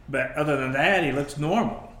 But other than that, he looks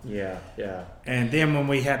normal. Yeah. And then when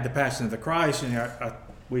we had the Passion of the Christ,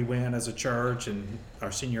 we went as a church and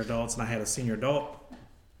our senior adults, and I had a senior adult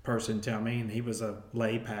person tell me, and he was a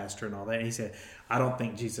lay pastor and all that. And he said, "I don't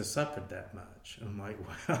think Jesus suffered that much." And I'm like,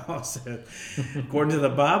 "Well," I said, "according to the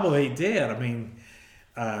Bible, he did." I mean,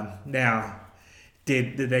 now,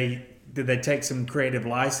 did they take some creative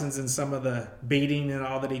license in some of the beating and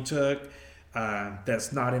all that he took?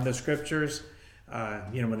 That's not in the scriptures.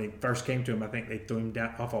 When they first came to him, I think they threw him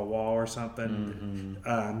down off a wall or something.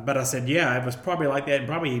 Mm-hmm. But I said, yeah, it was probably like that, and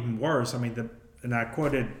probably even worse. I mean, and I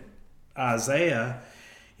quoted Isaiah.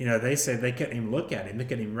 They said they couldn't even look at him; they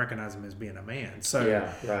couldn't even recognize him as being a man. So,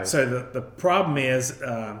 yeah, right. So the problem is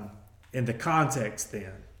in the context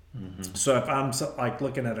then. Mm-hmm. So if I'm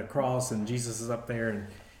looking at a cross and Jesus is up there and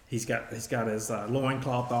he's got his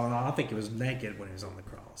loincloth on, I think he was naked when he was on the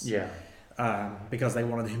cross. Yeah. Because they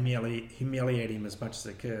wanted to humiliate him as much as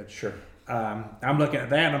they could. Sure. I'm looking at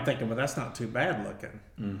that and I'm thinking, well, that's not too bad looking.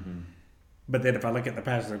 Mm-hmm. But then if I look at the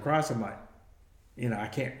Passion of the Christ, I'm like, I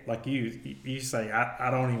can't, like you say,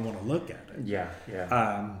 I don't even want to look at it. Yeah.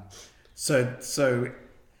 So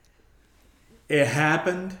it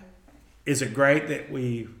happened. Is it great that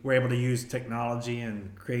we were able to use technology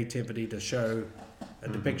and creativity to show a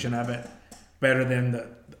depiction of it better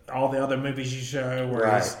than all the other movies you show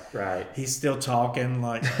where he's still talking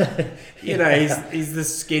like, he's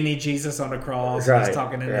this skinny Jesus on the cross. Right, and he's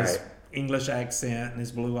talking in his English accent and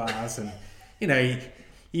his blue eyes. And,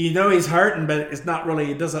 he's hurting, but it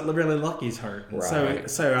doesn't really look he's hurting. Right.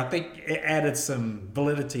 So I think it added some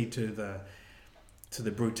validity to the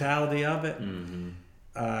brutality of it. Mm-hmm.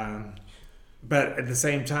 But at the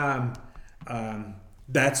same time,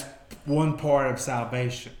 that's one part of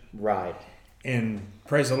salvation. Right. And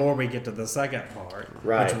praise the Lord, we get to the second part,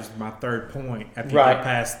 right, which was my third point. After you get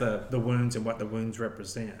past the wounds and what the wounds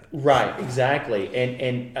represent. Right, exactly.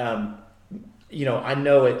 And I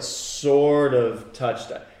know it sort of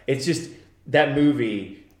touched. It's just that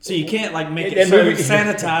movie. So you can't make it so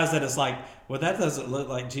sanitized that it's like, well, that doesn't look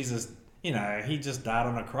like Jesus. He just died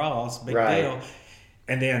on a cross, big deal,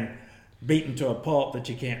 and then beaten to a pulp that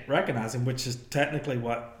you can't recognize him, which is technically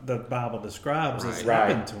what the Bible describes as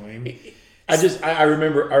happened to him. I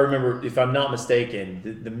remember, if I'm not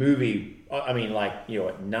mistaken, the movie,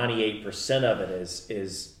 98% of it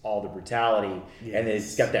is all the brutality. Yes. And then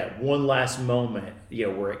it's got that one last moment,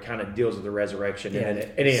 where it kind of deals with the resurrection, and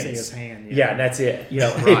then it ends. See his hand. Yeah, and that's it.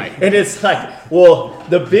 Right. And it's like, well,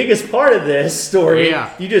 the biggest part of this story,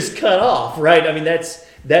 you just cut off, right? I mean, that's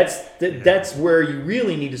where you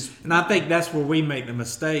really need to. And I think that's where we make the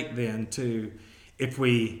mistake then too, if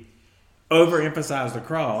we overemphasize the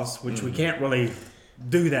cross, which we can't really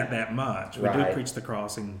do that much. We do preach the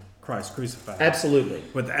cross and Christ crucified. Absolutely.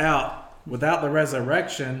 Without the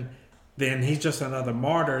resurrection, then he's just another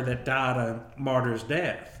martyr that died a martyr's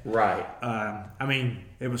death. Right.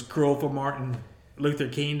 It was cruel for Martin Luther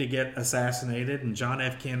King to get assassinated, and John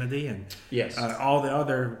F. Kennedy, and all the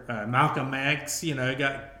other Malcolm X,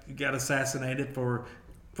 got assassinated for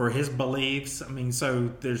his beliefs. So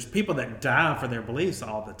there's people that die for their beliefs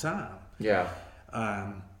all the time. Yeah.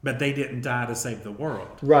 But they didn't die to save the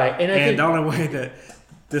world. Right. And the only way that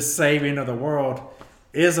this saving of the world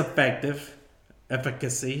is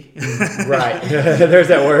efficacy. Right. There's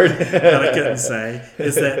that word that I couldn't say.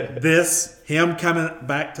 Is that him coming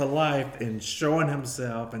back to life and showing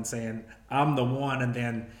himself and saying, I'm the one. And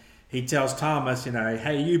then he tells Thomas,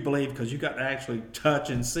 hey, you believe because you got to actually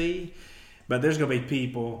touch and see. But there's going to be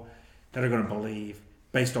people that are going to believe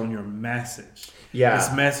based on your message. Yeah.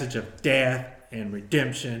 This message of death and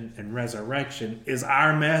redemption and resurrection is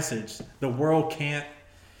our message. The world can't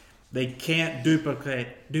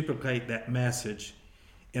duplicate that message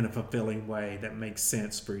in a fulfilling way that makes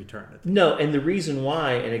sense for eternity. No, and the reason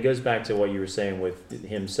why, and it goes back to what you were saying with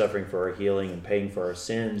him suffering for our healing and paying for our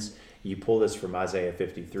sins, You pull this from Isaiah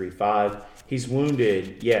 53:5. He's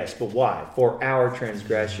wounded, yes, but why? For our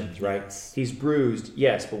transgressions, right? Yes. He's bruised,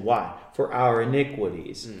 yes, but why? For our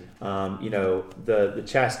iniquities. The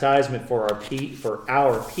chastisement for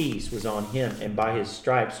our peace was on him, and by his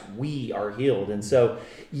stripes we are healed. And so,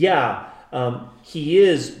 he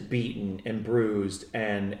is beaten and bruised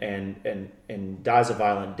and dies a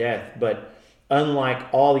violent death. But unlike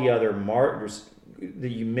all the other martyrs that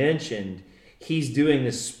you mentioned, he's doing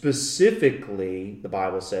this specifically, the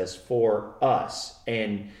Bible says, for us,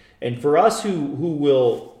 and for us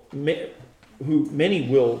who many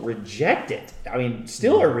will reject it. I mean,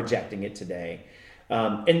 still are rejecting it today.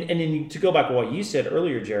 And then to go back to what you said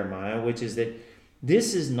earlier, Jeremiah, which is that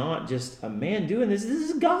this is not just a man doing this.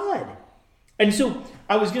 This is God. And so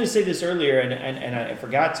I was going to say this earlier, and I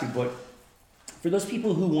forgot to, but for those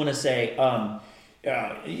people who want to say,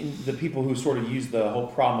 the people who sort of use the whole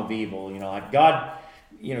problem of evil, like God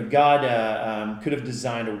could have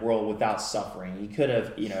designed a world without suffering. He could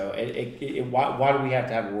have, why do we have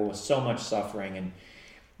to have a world with so much suffering? And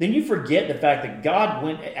then you forget the fact that God,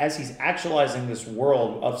 as he's actualizing this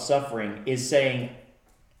world of suffering, is saying,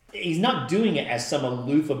 he's not doing it as some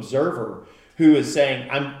aloof observer who is saying,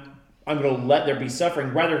 I'm going to let there be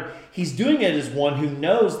suffering. Rather, he's doing it as one who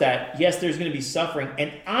knows that, yes, there's going to be suffering,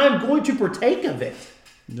 and I'm going to partake of it.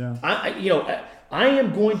 Yeah. I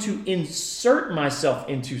am going to insert myself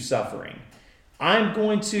into suffering. I'm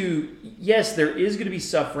going to, yes, there is going to be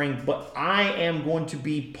suffering, but I am going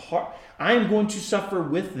to suffer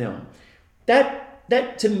with them.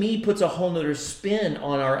 That to me puts a whole nother spin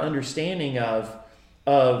on our understanding of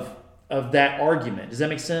that argument. Does that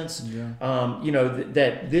make sense? Yeah.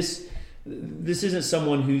 That this isn't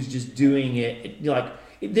someone who's just doing it like,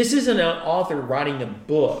 this isn't an author writing a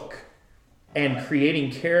book and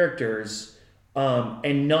creating characters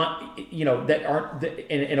and not, that aren't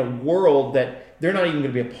in a world that they're not even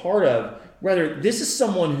going to be a part of. Rather, this is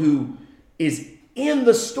someone who is in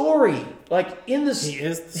the story, like in this.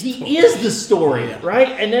 He is the story, yeah. Right?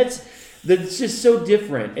 And that's just so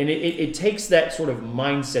different, and it takes that sort of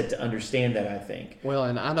mindset to understand that, I think. Well,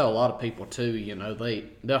 and I know a lot of people too.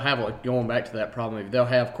 They'll have, going back to that problem, they'll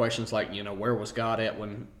have questions like, where was God at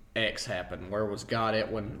when X happened? Where was God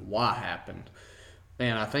at when Y happened?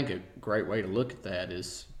 And I think a great way to look at that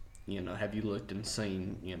is, have you looked and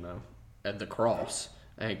seen, at the cross?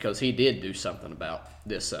 Because he did do something about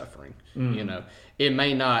this suffering. Mm. It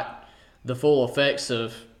may not, the full effects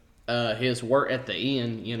of his work at the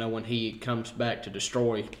end, when he comes back to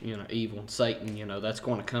destroy, evil and Satan, that's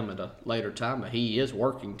going to come at a later time. But he is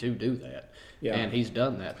working to do that. Yeah. And he's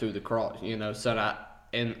done that through the cross,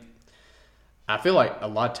 and I feel like a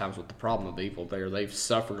lot of times with the problem of evil they've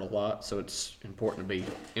suffered a lot, so it's important to be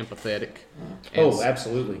empathetic.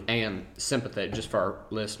 Absolutely. And sympathetic, just for our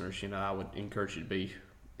listeners, I would encourage you to be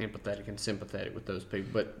empathetic and sympathetic with those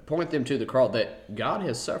people. But point them to the cross that God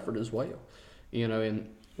has suffered as well. And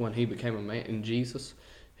when he became a man in Jesus,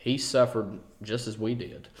 he suffered just as we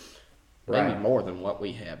did. Maybe right. More than what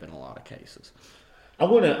we have in a lot of cases. I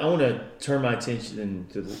want to turn my attention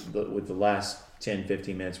with the last 10,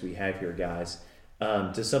 15 minutes we have here, guys,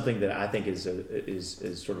 to something that I think is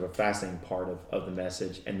sort of a fascinating part of the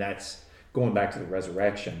message, and that's going back to the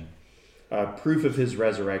resurrection. Proof of his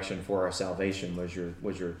resurrection for our salvation was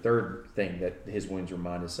your third thing that his wounds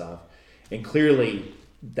remind us of, and clearly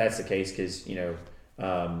that's the case because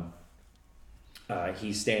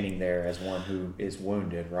he's standing there as one who is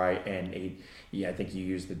wounded, right? And I think you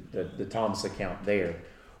used the Thomas account there.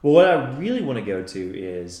 Well, what I really want to go to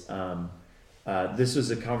is this was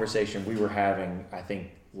a conversation we were having, I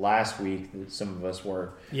think, last week that some of us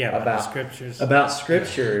were about scriptures. About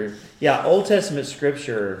scripture, Old Testament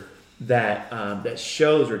scripture that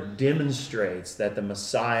shows or demonstrates that the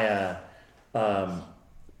Messiah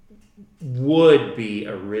would be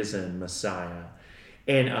a risen Messiah,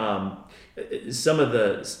 and I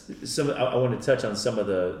want to touch on some of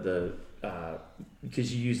the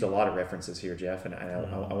because you used a lot of references here, Jeff, and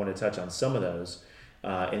I want to touch on some of those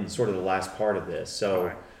in sort of the last part of this.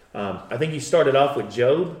 So I think you started off with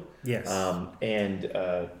Job. Yes.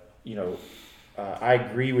 I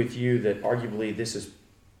agree with you that arguably this is,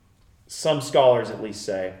 some scholars at least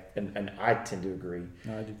say, and I tend to agree.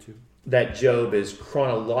 No, I do too. That Job is,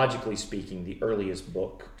 chronologically speaking, the earliest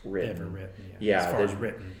book written. Ever written, yeah. As far as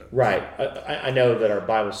written. But. Right. I know that our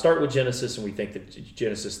Bibles start with Genesis, and we think that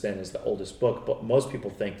Genesis then is the oldest book, but most people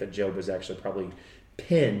think that Job was actually probably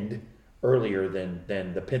penned earlier than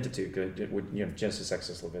the Pentateuch, Genesis,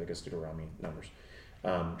 Exodus, Leviticus, Deuteronomy, Numbers.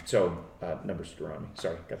 Numbers, Deuteronomy.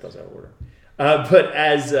 Sorry, got those out of order. But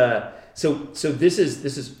as so this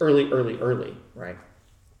is early, right?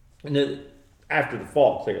 after the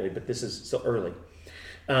fall, clearly, but this is still early.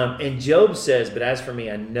 And Job says, "But as for me,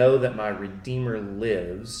 I know that my Redeemer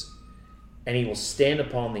lives, and he will stand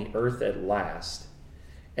upon the earth at last.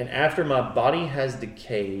 And after my body has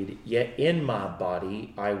decayed, yet in my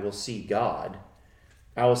body I will see God.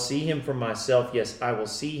 I will see him for myself. Yes, I will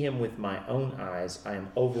see him with my own eyes. I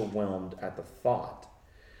am overwhelmed at the thought."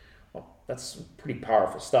 Well, that's some pretty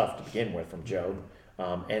powerful stuff to begin with from Job,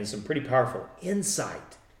 and some pretty powerful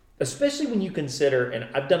insight, especially when you consider, and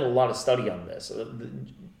I've done a lot of study on this.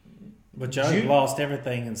 But Job lost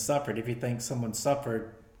everything and suffered. If you think someone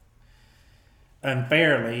suffered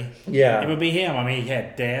unfairly, it would be him. I mean, he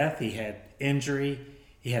had death, he had injury,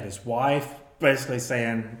 he had his wife basically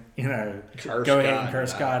saying, go ahead and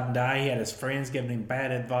curse God and die. He had his friends giving him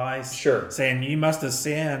bad advice, saying, you must have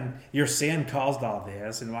sinned, your sin caused all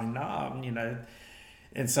this, and like, no,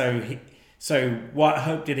 and so what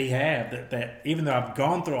hope did he have that even though I've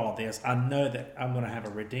gone through all this, I know that I'm going to have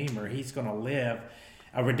a Redeemer. He's going to live.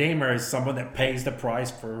 A Redeemer is someone that pays the price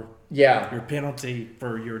for your penalty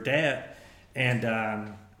for your debt. And,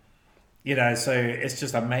 so it's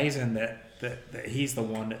just amazing that he's the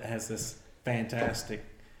one that has this fantastic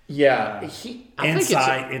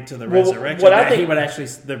insight into the resurrection. He would actually,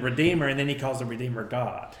 the Redeemer, and then he calls the Redeemer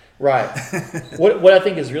God. Right. What I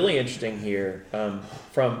think is really interesting here,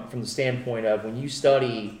 from the standpoint of when you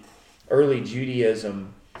study early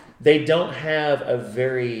Judaism, they don't have a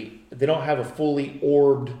fully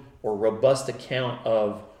orbed or robust account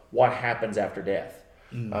of what happens after death.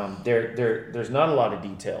 There's not a lot of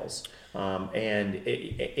details, and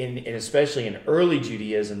especially in early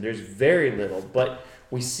Judaism, there's very little. But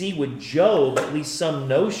we see with Job at least some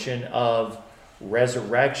notion of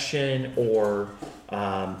resurrection, or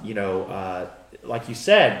like you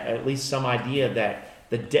said, at least some idea that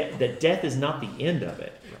that death is not the end of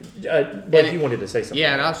it. But you wanted to say something.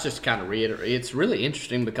 Yeah, and I was just kind of reiterating. It's really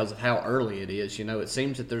interesting because of how early it is. It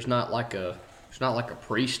seems that there's not like a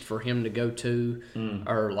priest for him to go to,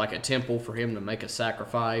 or like a temple for him to make a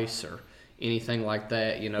sacrifice or anything like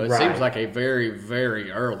that. It seems like a very,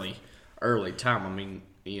 very early time. I mean,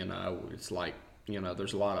 it's like,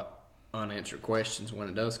 there's a lot of unanswered questions when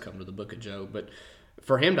it does come to the book of Job. But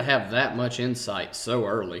for him to have that much insight so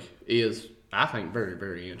early is, I think, very,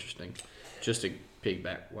 very interesting. Just to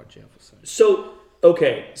piggyback what Jeff was saying.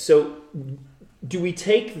 So do we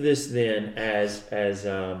take this then as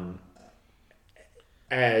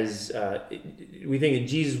we think that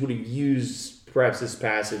Jesus would have used perhaps this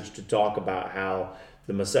passage to talk about how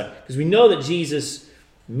the Messiah, because we know that Jesus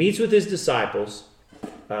meets with his disciples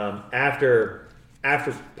after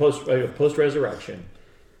post resurrection,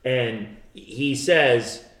 and he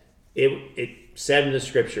says it said in the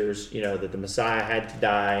scriptures, that the Messiah had to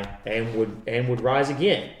die and would rise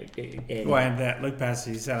again. And that Luke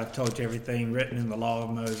passage, he said, "I've told you everything written in the law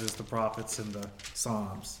of Moses, the prophets, and the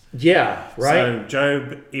Psalms." Yeah, right. So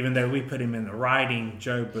Job, even though we put him in the writing,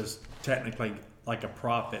 Job was technically like a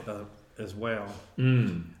prophet as well.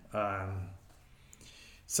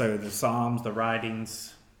 So the Psalms, the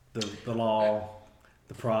writings, the law,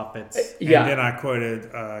 the prophets. And then I quoted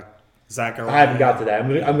Zechariah. I haven't got to that. I'm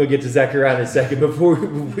going to get to Zechariah in a second. Before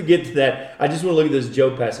we get to that, I just want to look at this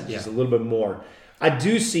Job passage just a little bit more. I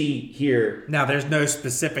do see here. Now, there's no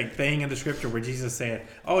specific thing in the scripture where Jesus said,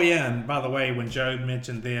 "Oh yeah, and by the way, when Job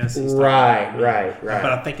mentioned this," right. But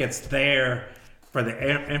I think it's there for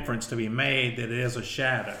the inference to be made that it is a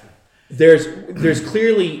shadow. There's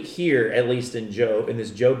clearly here, at least in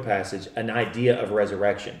this Job passage, an idea of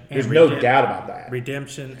resurrection. There's no doubt about that.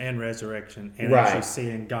 Redemption and resurrection, and actually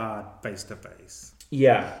seeing God face to face.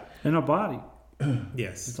 Yeah, in a body.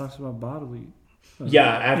 Yes, it talks about bodily.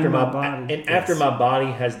 After my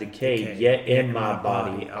body has decayed, yet in my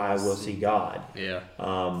body I will see God. Yeah.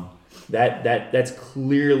 That's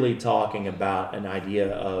clearly talking about an idea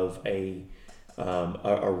of a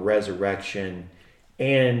resurrection.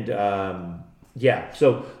 And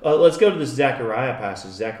so let's go to this Zechariah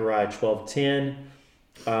passage, Zechariah 12:10.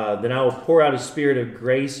 Then I will pour out a spirit of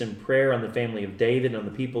grace and prayer on the family of David and on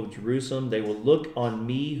the people of Jerusalem. They will look on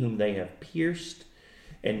me whom they have pierced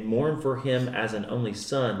and mourn for him as an only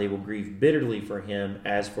son. They will grieve bitterly for him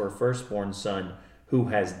as for a firstborn son who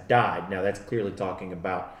has died. Now that's clearly talking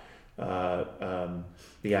about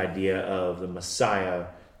the idea of the Messiah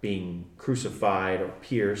being crucified or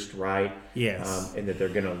pierced, right? Yes. And that they're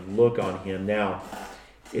going to look on him. Now,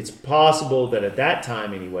 it's possible that at that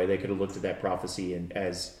time anyway, they could have looked at that prophecy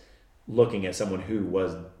as looking at someone who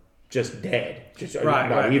was just dead.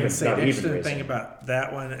 Not even the interesting thing about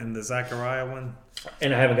that one and the Zechariah one.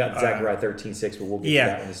 And I haven't got Zechariah 13:6, but we'll get to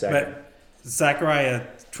that in a second. But Zechariah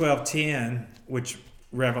 12:10, which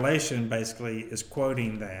Revelation basically is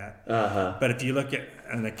quoting that. But if you look at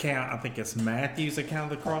an account, I think it's Matthew's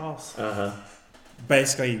account of the cross.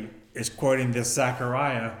 Basically, is quoting this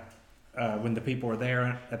Zechariah when the people are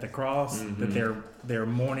there at the cross, that they're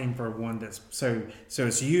mourning for one that's so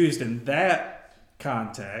it's used in that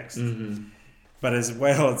context. But as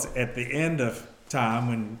well as at the end of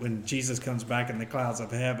time when Jesus comes back in the clouds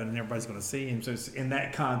of heaven and everybody's going to see him, so it's in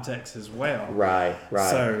that context as well. Right.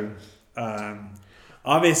 So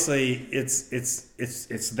obviously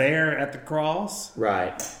it's there at the cross.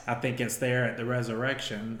 Right. I think it's there at the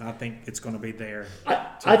resurrection. I think it's going to be there.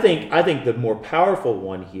 I think the more powerful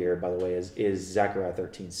one here, by the way, is Zechariah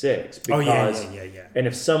 13:6. Because, yeah. And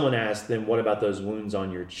if someone asks, then what about those wounds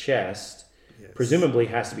on your chest? Yes. Presumably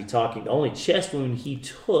has to be talking. The only chest wound he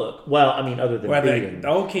took. Well, I mean, other than beating. The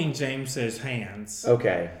old King James says hands.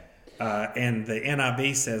 Okay. And the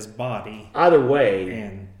NIV says body. Either way.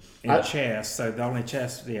 And chest. So the only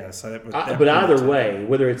chest. Yeah. So that was. But either way,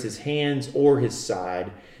 whether it's his hands or his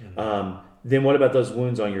side. Then what about those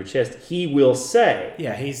wounds on your chest? He will say,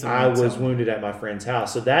 "Yeah, he's. I was wounded at my friend's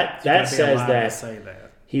house." So that says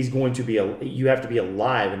that he's going to be. You have to be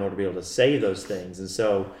alive in order to be able to say those things, and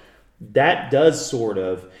so that does sort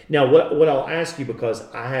of. Now, what I'll ask you, because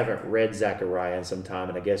I haven't read Zechariah in some time,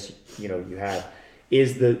 and I guess you have,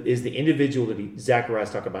 is the individual that Zechariah's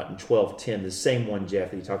talking about in 12:10 the same one, Jeff,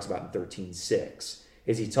 that he talks about in 13:6?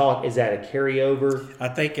 Is that a carryover? I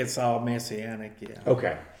think it's all messianic. Yeah.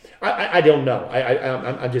 Okay. I don't know.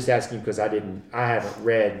 I'm just asking because I haven't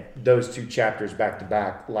read those two chapters back to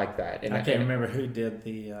back like that. And I can't remember who did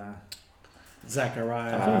the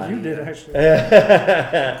Zechariah. I think you did actually.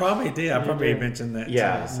 Probably did. I probably mentioned that.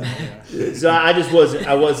 Yeah. Too, so I just wasn't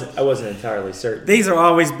entirely certain. These have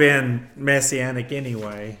always been messianic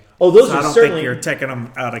anyway. Oh, those so are I don't certainly. think you're taking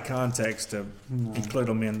them out of context to include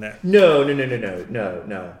them in that. No.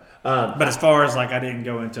 But as far as I didn't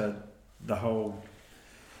go into the whole.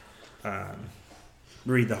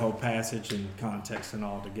 Read the whole passage in context and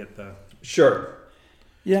all to get the sure.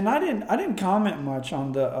 Yeah, and I didn't comment much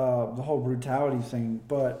on the whole brutality thing,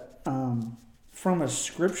 but from a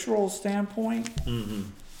scriptural standpoint,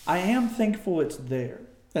 I am thankful it's there,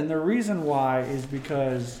 and the reason why is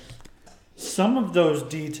because some of those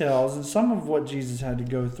details and some of what Jesus had to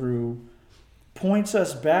go through points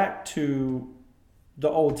us back to the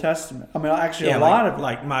Old Testament. I mean, actually, a lot of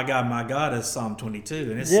it. My God is Psalm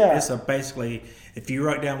 22, and it's basically if you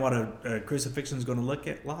wrote down what a crucifixion is going to look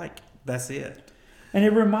like, that's it. And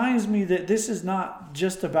it reminds me that this is not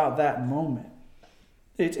just about that moment.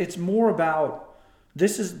 It's more about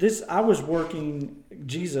this. I was working.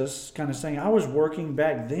 Jesus kind of saying I was working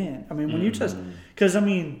back then. I mean, when you just because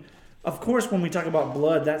of course, when we talk about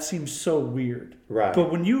blood, that seems so weird. Right.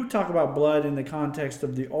 But when you talk about blood in the context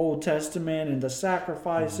of the Old Testament and the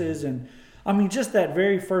sacrifices and, just that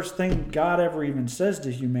very first thing God ever even says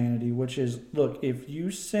to humanity, which is, look, if you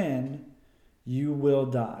sin, you will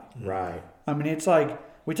die. Right. It's like,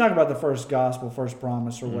 we talk about the first gospel, first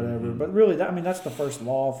promise or whatever, but really, that's the first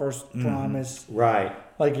law, first promise. Right.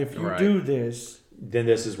 Like, if you do this. Then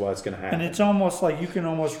this is what's going to happen. And it's almost like you can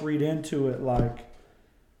almost read into it like,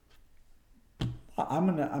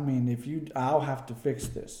 I'll have to fix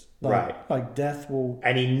this. Like death will.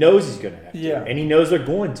 And he knows he's going to have to. Yeah. And he knows they're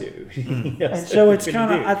going to. And so it's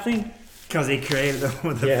kind of, I think. Because he created them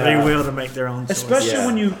with the free will to make their own choice. Especially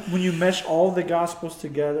when you mesh all the Gospels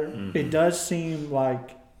together, it does seem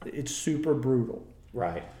like it's super brutal.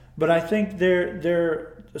 Right. But I think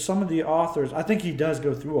some of the authors, I think he does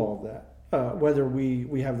go through all of that. Whether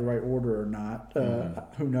we have the right order or not,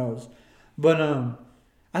 who knows. But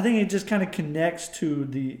I think it just kind of connects to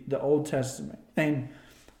the Old Testament. And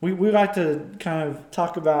we like to kind of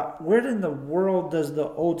talk about where in the world does the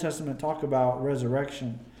Old Testament talk about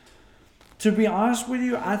resurrection? To be honest with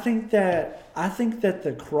you, I think that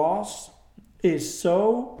the cross is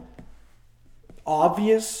so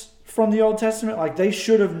obvious from the Old Testament. Like they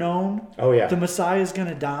should have known the Messiah is going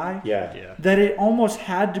to die. Yeah. That it almost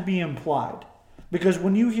had to be implied. Because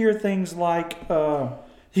when you hear things like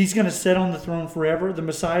he's going to sit on the throne forever. The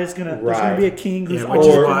Messiah is going to. There's going to be a king who's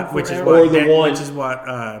which is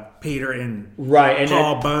what Peter and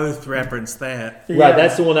Paul both reference that. Yeah. Right,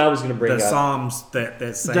 that's the one I was going to bring up. The Psalms that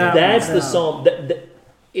say that's the Psalm.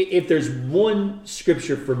 If there's one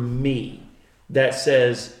scripture for me that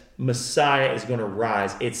says Messiah is going to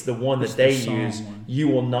rise, it's the one that they use. You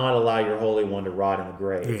will not allow your Holy One to rot in the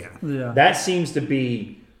grave. Yeah. That seems to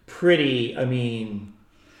be pretty.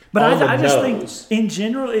 But I just think, in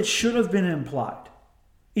general, it should have been implied.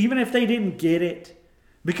 Even if they didn't get it,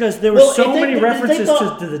 Because there were so many references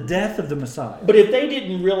to the death of the Messiah. But if they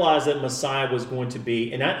didn't realize that Messiah was going to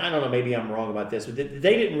be, and I don't know, maybe I'm wrong about this, but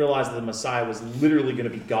they didn't realize that the Messiah was literally going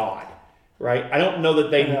to be God, right? I don't know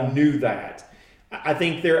that they knew that. I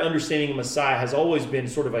think their understanding of Messiah has always been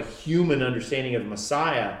sort of a human understanding of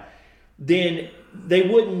Messiah. Then they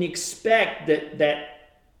wouldn't expect that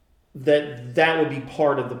would be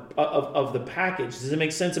part of the package. Does it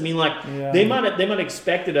make sense? I mean, they might have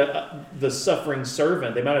expected the suffering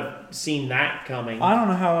servant. They might have seen that coming. I don't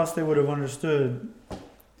know how else they would have understood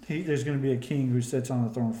there's going to be a king who sits on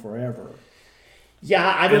the throne forever.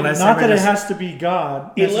 Yeah, I don't. Not that it has to be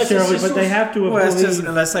God necessarily, but they have to. Well, it's just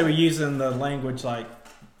unless they were using the language like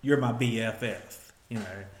 "You're my BFF,"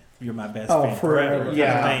 you're my best friend forever.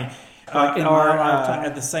 Yeah.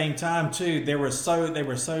 At the same time too, they were so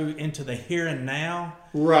into the here and now.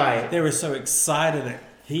 Right. They were so excited that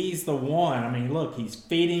he's the one. I mean, look, he's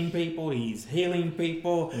feeding people, he's healing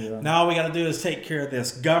people. Yeah. Now all we got to do is take care of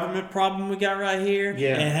this government problem we got right here.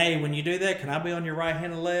 Yeah. And hey, when you do that, can I be on your right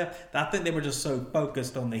hand and left? I think they were just so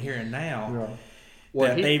focused on the here and now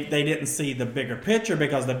that they didn't see the bigger picture,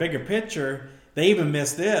 because the bigger picture, they even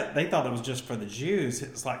missed it. They thought it was just for the Jews.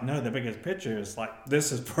 It's like, no, the biggest picture is like,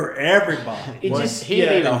 this is for everybody. He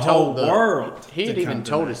had even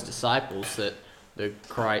told his disciples that the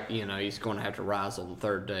Christ, he's going to have to rise on the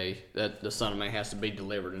third day. That the Son of Man has to be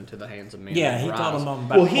delivered into the hands of men. Yeah, he told them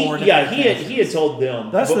about. He had told them.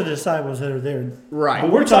 That's the disciples that are there, right?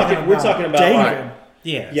 But we're talking about David.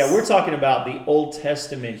 We're talking about the Old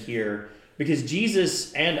Testament here, because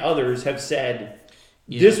Jesus and others have said.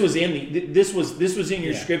 Yeah. This was in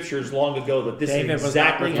your scriptures long ago, that this David is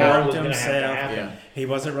exactly how it was going to have to happen. Yeah. He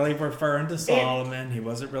wasn't really referring to Solomon. He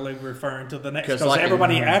wasn't really referring to the next, because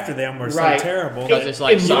everybody after them were so terrible. Because it's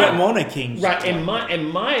like you didn't want a king, right? And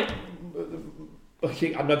my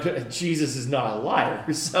okay, I'm not gonna, Jesus is not a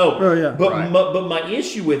liar. So, but my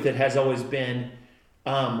issue with it has always been.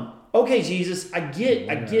 Okay, Jesus, I get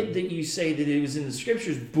that you say that it was in the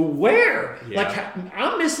scriptures, but where? Yeah.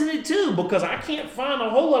 I'm missing it too, because I can't find a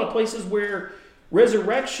whole lot of places where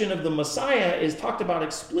resurrection of the Messiah is talked about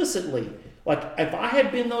explicitly. Like, if I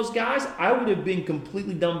had been those guys, I would have been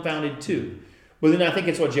completely dumbfounded too. But then I think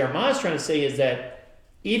it's what Jeremiah is trying to say, is that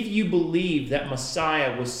if you believe that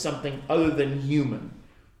Messiah was something other than human,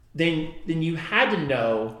 then you had to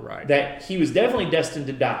know that he was definitely destined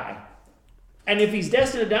to die. And if he's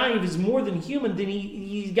destined to die, if he's more than human, then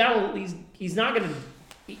he's not going to.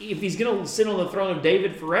 If he's going to sit on the throne of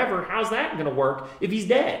David forever, how's that going to work if he's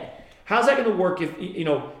dead? How's that going to work if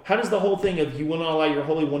How does the whole thing of you will not allow your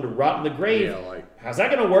Holy One to rot in the grave? Yeah, how's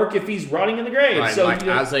that going to work if he's rotting in the grave? Right, so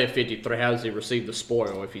Isaiah 53, how does he receive the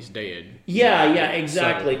spoil if he's dead? Yeah,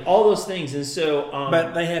 exactly. So, all those things, and so.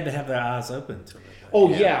 But they had to have their eyes open to it. Oh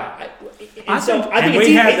yeah, I think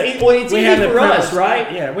it's easy for us, right?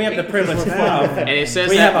 Yeah, we have the privilege now, and it says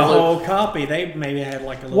we have a whole copy. They maybe had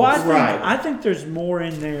like a little. Well, I think there's more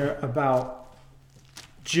in there about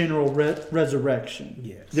general resurrection.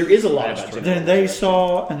 Yes, there is a lot about than they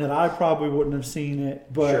saw, and that I probably wouldn't have seen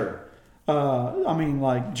it. But sure. I mean,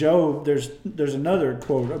 like Job, there's another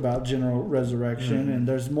quote about general resurrection, and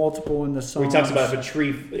there's multiple in the Psalms. He talks about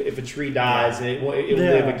if a tree dies and it will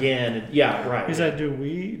live again. And, right. He's like, do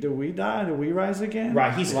we die? Do we rise again?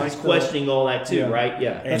 Right. He's questioning all that too, right?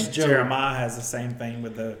 Yeah. And Jeremiah has the same thing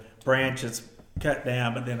with the branches cut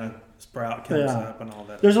down, but then a sprout comes up and all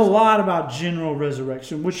that. There's a lot about general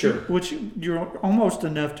resurrection, which you're almost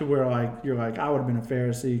enough to where you're like, I would have been a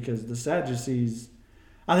Pharisee, because the Sadducees,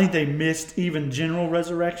 I think they missed even general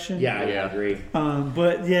resurrection. Yeah, I agree.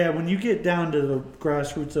 But when you get down to the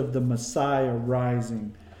grassroots of the Messiah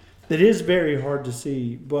rising, it is very hard to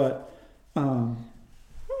see. But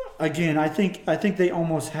again, I think they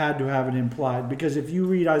almost had to have it implied, because if you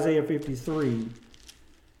read Isaiah 53,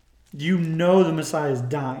 the Messiah is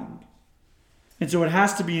dying, and so it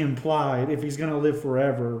has to be implied, if he's going to live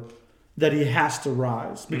forever, that he has to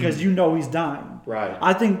rise, because he's dying. Right.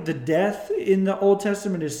 I think the death in the Old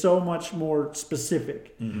Testament is so much more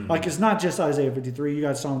specific. Mm-hmm. Like, it's not just Isaiah 53. You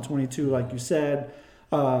got Psalm 22, like you said.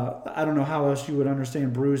 I don't know how else you would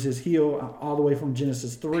understand bruise his heel, all the way from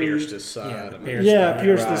Genesis 3. Pierced his side.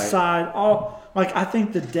 Pierced his side. I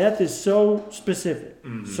think the death is so specific.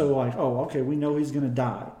 Mm-hmm. So okay, we know he's going to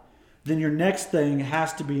die. Then your next thing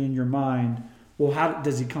has to be in your mind, well, how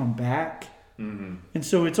does he come back? Mm-hmm. And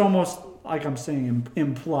so it's almost like I'm saying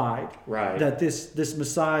implied that this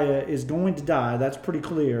Messiah is going to die. That's pretty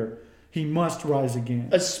clear. He must rise again.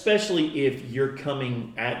 Especially if you're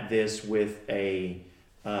coming at this with a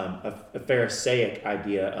Pharisaic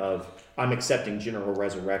idea of, I'm accepting general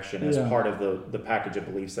resurrection as part of the package of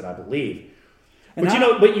beliefs that I believe. And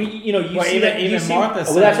but you see that even Martha.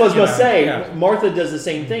 Well, that's what I was going to say. Yeah. Martha does the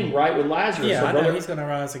same thing, right, with Lazarus. Yeah, I know he's going to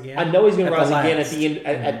rise again. I know he's going to rise again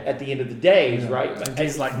at the end of the days, right? And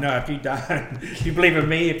he's like, no, if you die, if you believe in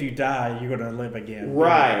me, if you die, you're going to live again.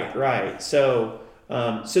 Right. So,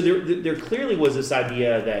 there clearly was this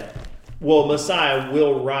idea that, well, Messiah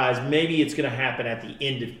will rise. Maybe it's going to happen at the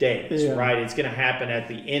end of days, right? It's going to happen at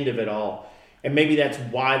the end of it all. And maybe that's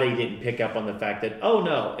why they didn't pick up on the fact that, oh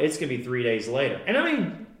no, it's going to be 3 days later. And I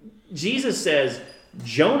mean, Jesus says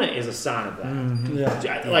Jonah is a sign of that. Mm-hmm.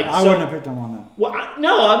 Yeah. I wouldn't have picked up on that. Well,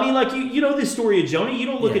 I mean, like you know this story of Jonah. You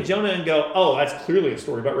don't look at Jonah and go, oh, that's clearly a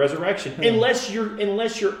story about resurrection. Yeah. Unless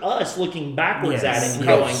you're us looking backwards at it and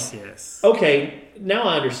going, okay, now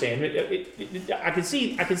I understand. I can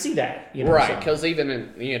see that. Right, because even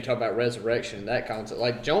in talk about resurrection and that concept,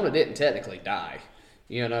 like Jonah didn't technically die.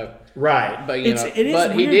 Right, but he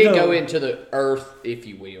did go into the earth, if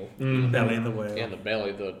you will, belly of the whale, in the belly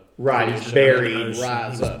of the he's buried,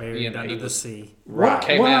 rise up, buried under the sea. Right,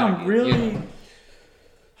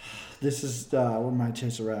 this is we might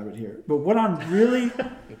chase a rabbit here, but what I'm really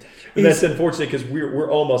that's unfortunate because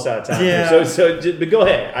we're almost out of time. Yeah. But go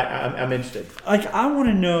ahead. I'm interested. Like I want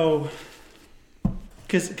to know.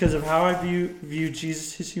 Because of how I view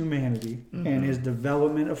Jesus, his humanity, and his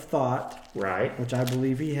development of thought, right, which I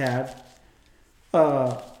believe he had,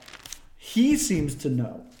 he seems to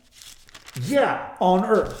know, on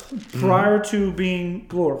earth prior to being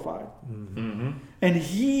glorified, and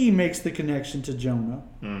he makes the connection to Jonah.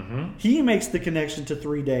 He makes the connection to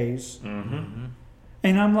 3 days, and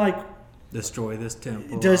I'm like, destroy this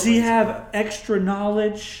temple. Does he have extra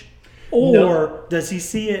knowledge, or does he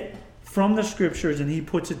see it from the scriptures and he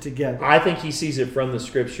puts it together? I think he sees it from the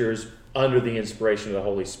scriptures under the inspiration of the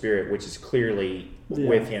Holy Spirit, which is clearly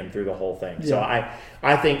with him through the whole thing. Yeah. So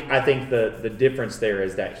I think the difference there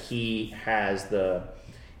is that he has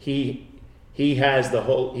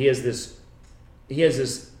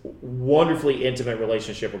this wonderfully intimate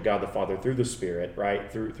relationship with God the Father through the Spirit,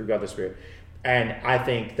 right? Through God the Spirit. And I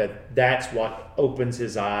think that's what opens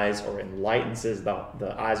his eyes or enlightens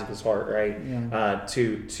the eyes of his heart, right? Yeah.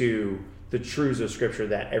 To the truths of Scripture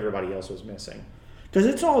that everybody else was missing. Because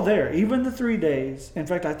it's all there, even the 3 days. In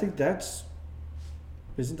fact, I think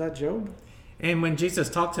isn't that Job? And when Jesus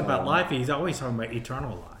talks about life, he's always talking about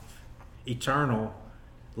eternal life. Eternal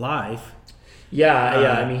life.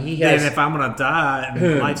 Yeah. I mean, he has. Then if I'm going to die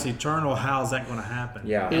and life's eternal, how's that going to happen?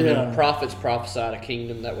 Yeah. And the prophets prophesied a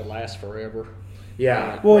kingdom that would last forever.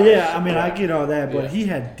 Yeah. Well, I mean, I get all that, but he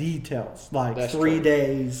had details like that's 3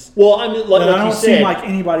 days. Well, I mean, like I don't seem like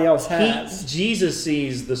anybody else has. Jesus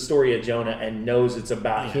sees the story of Jonah and knows it's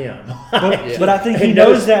about him. But I think he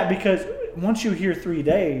knows that because once you hear 3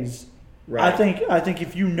 days. Right. I think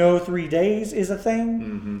if you know 3 days is a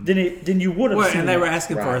thing, then you would have seen and they were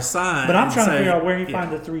asking for a sign. But I'm trying to figure out where he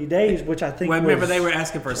found the 3 days, which I think remember they were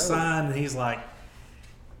asking for a sign, and he's like,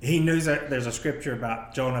 he knew that there's a scripture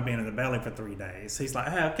about Jonah being in the belly for 3 days. He's like,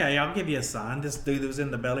 hey, okay, I'll give you a sign. This dude was in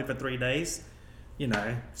the belly for 3 days.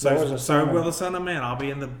 So will the Son of Man. I'll be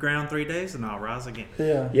in the ground 3 days, and I'll rise again.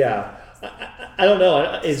 Yeah. I don't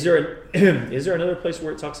know. Is there another place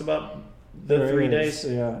where it talks about the 3 days?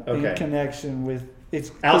 Yeah. Okay. In connection with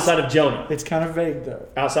outside of Jonah. It's kind of vague though.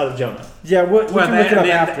 Outside of Jonah. Yeah, we can look it up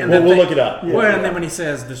after. We'll look it up. Yeah. Well, and then when he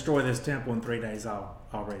says, "Destroy this temple in 3 days,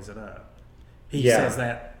 I'll raise it up." He says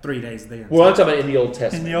that 3 days then. Well, I'm talking about in the Old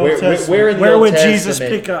Testament. In the Old Testament. Where would Jesus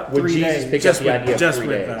pick up 3 days? Just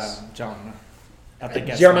with Jonah.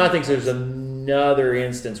 Jeremiah thinks there's another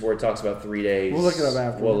instance where it talks about 3 days. We'll look it up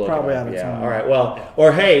after. We're probably out of time. All right. Well,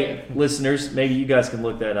 or hey, listeners, maybe you guys can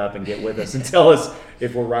look that up and get with us and tell us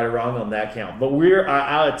if we're right or wrong on that count. But we're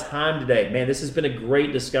out of time today. Man, this has been a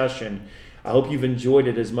great discussion. I hope you've enjoyed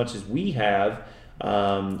it as much as we have.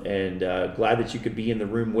 And glad that you could be in the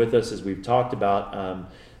room with us as we've talked about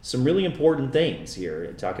some really important things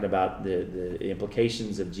here, talking about the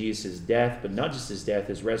implications of Jesus' death, but not just his death,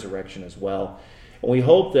 his resurrection as well. And we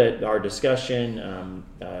hope that our discussion,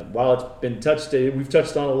 while it's been we've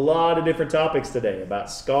touched on a lot of different topics today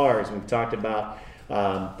about scars. We've talked about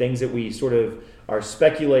things that we sort of are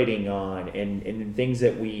speculating on and things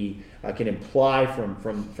that we can imply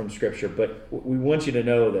from Scripture. But we want you to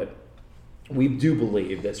know that we do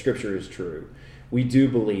believe that Scripture is true. We do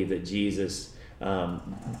believe that Jesus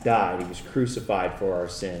died. He was crucified for our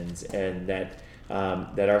sins, and that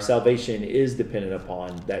our salvation is dependent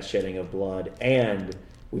upon that shedding of blood, and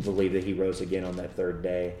we believe that he rose again on that third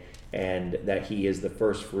day, and that he is the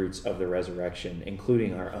first fruits of the resurrection,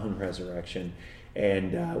 including our own resurrection.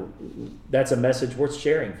 And that's a message worth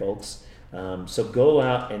sharing, folks. So go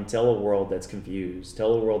out and tell a world that's confused,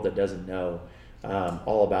 tell a world that doesn't know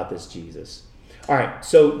all about this Jesus. All right,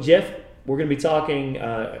 so Jeff, we're going to be talking.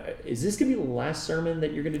 Is this going to be the last sermon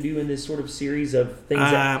that you're going to do in this sort of series of things?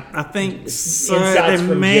 I think so.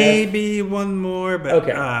 There may be one more, but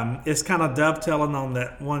okay. It's kind of dovetailing on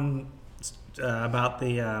that one about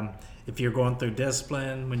the if you're going through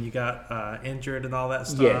discipline when you got injured and all that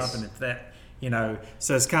stuff, yes. And if that,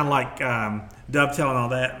 so it's kind of like dovetailing all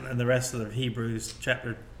that and the rest of the Hebrews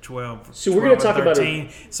chapter 12. So we're going to talk 13. about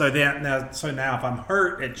it. So now if I'm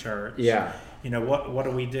hurt at church, yeah. What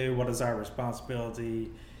do we do? What is our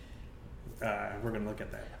responsibility? We're going to look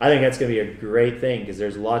at that. I think that's going to be a great thing because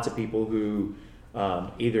there's lots of people who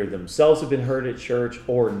either themselves have been hurt at church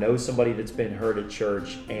or know somebody that's been hurt at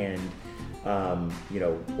church, and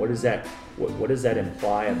what does that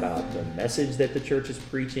imply about the message that the church is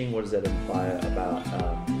preaching? What does that imply about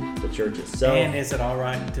the church itself? And is it all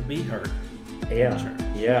right to be hurt?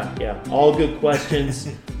 Yeah. All good questions.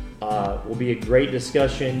 Will be a great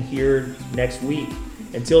discussion here next week.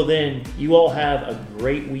 Until then, you all have a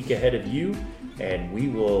great week ahead of you, and we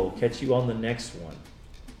will catch you on the next one.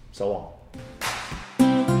 So long.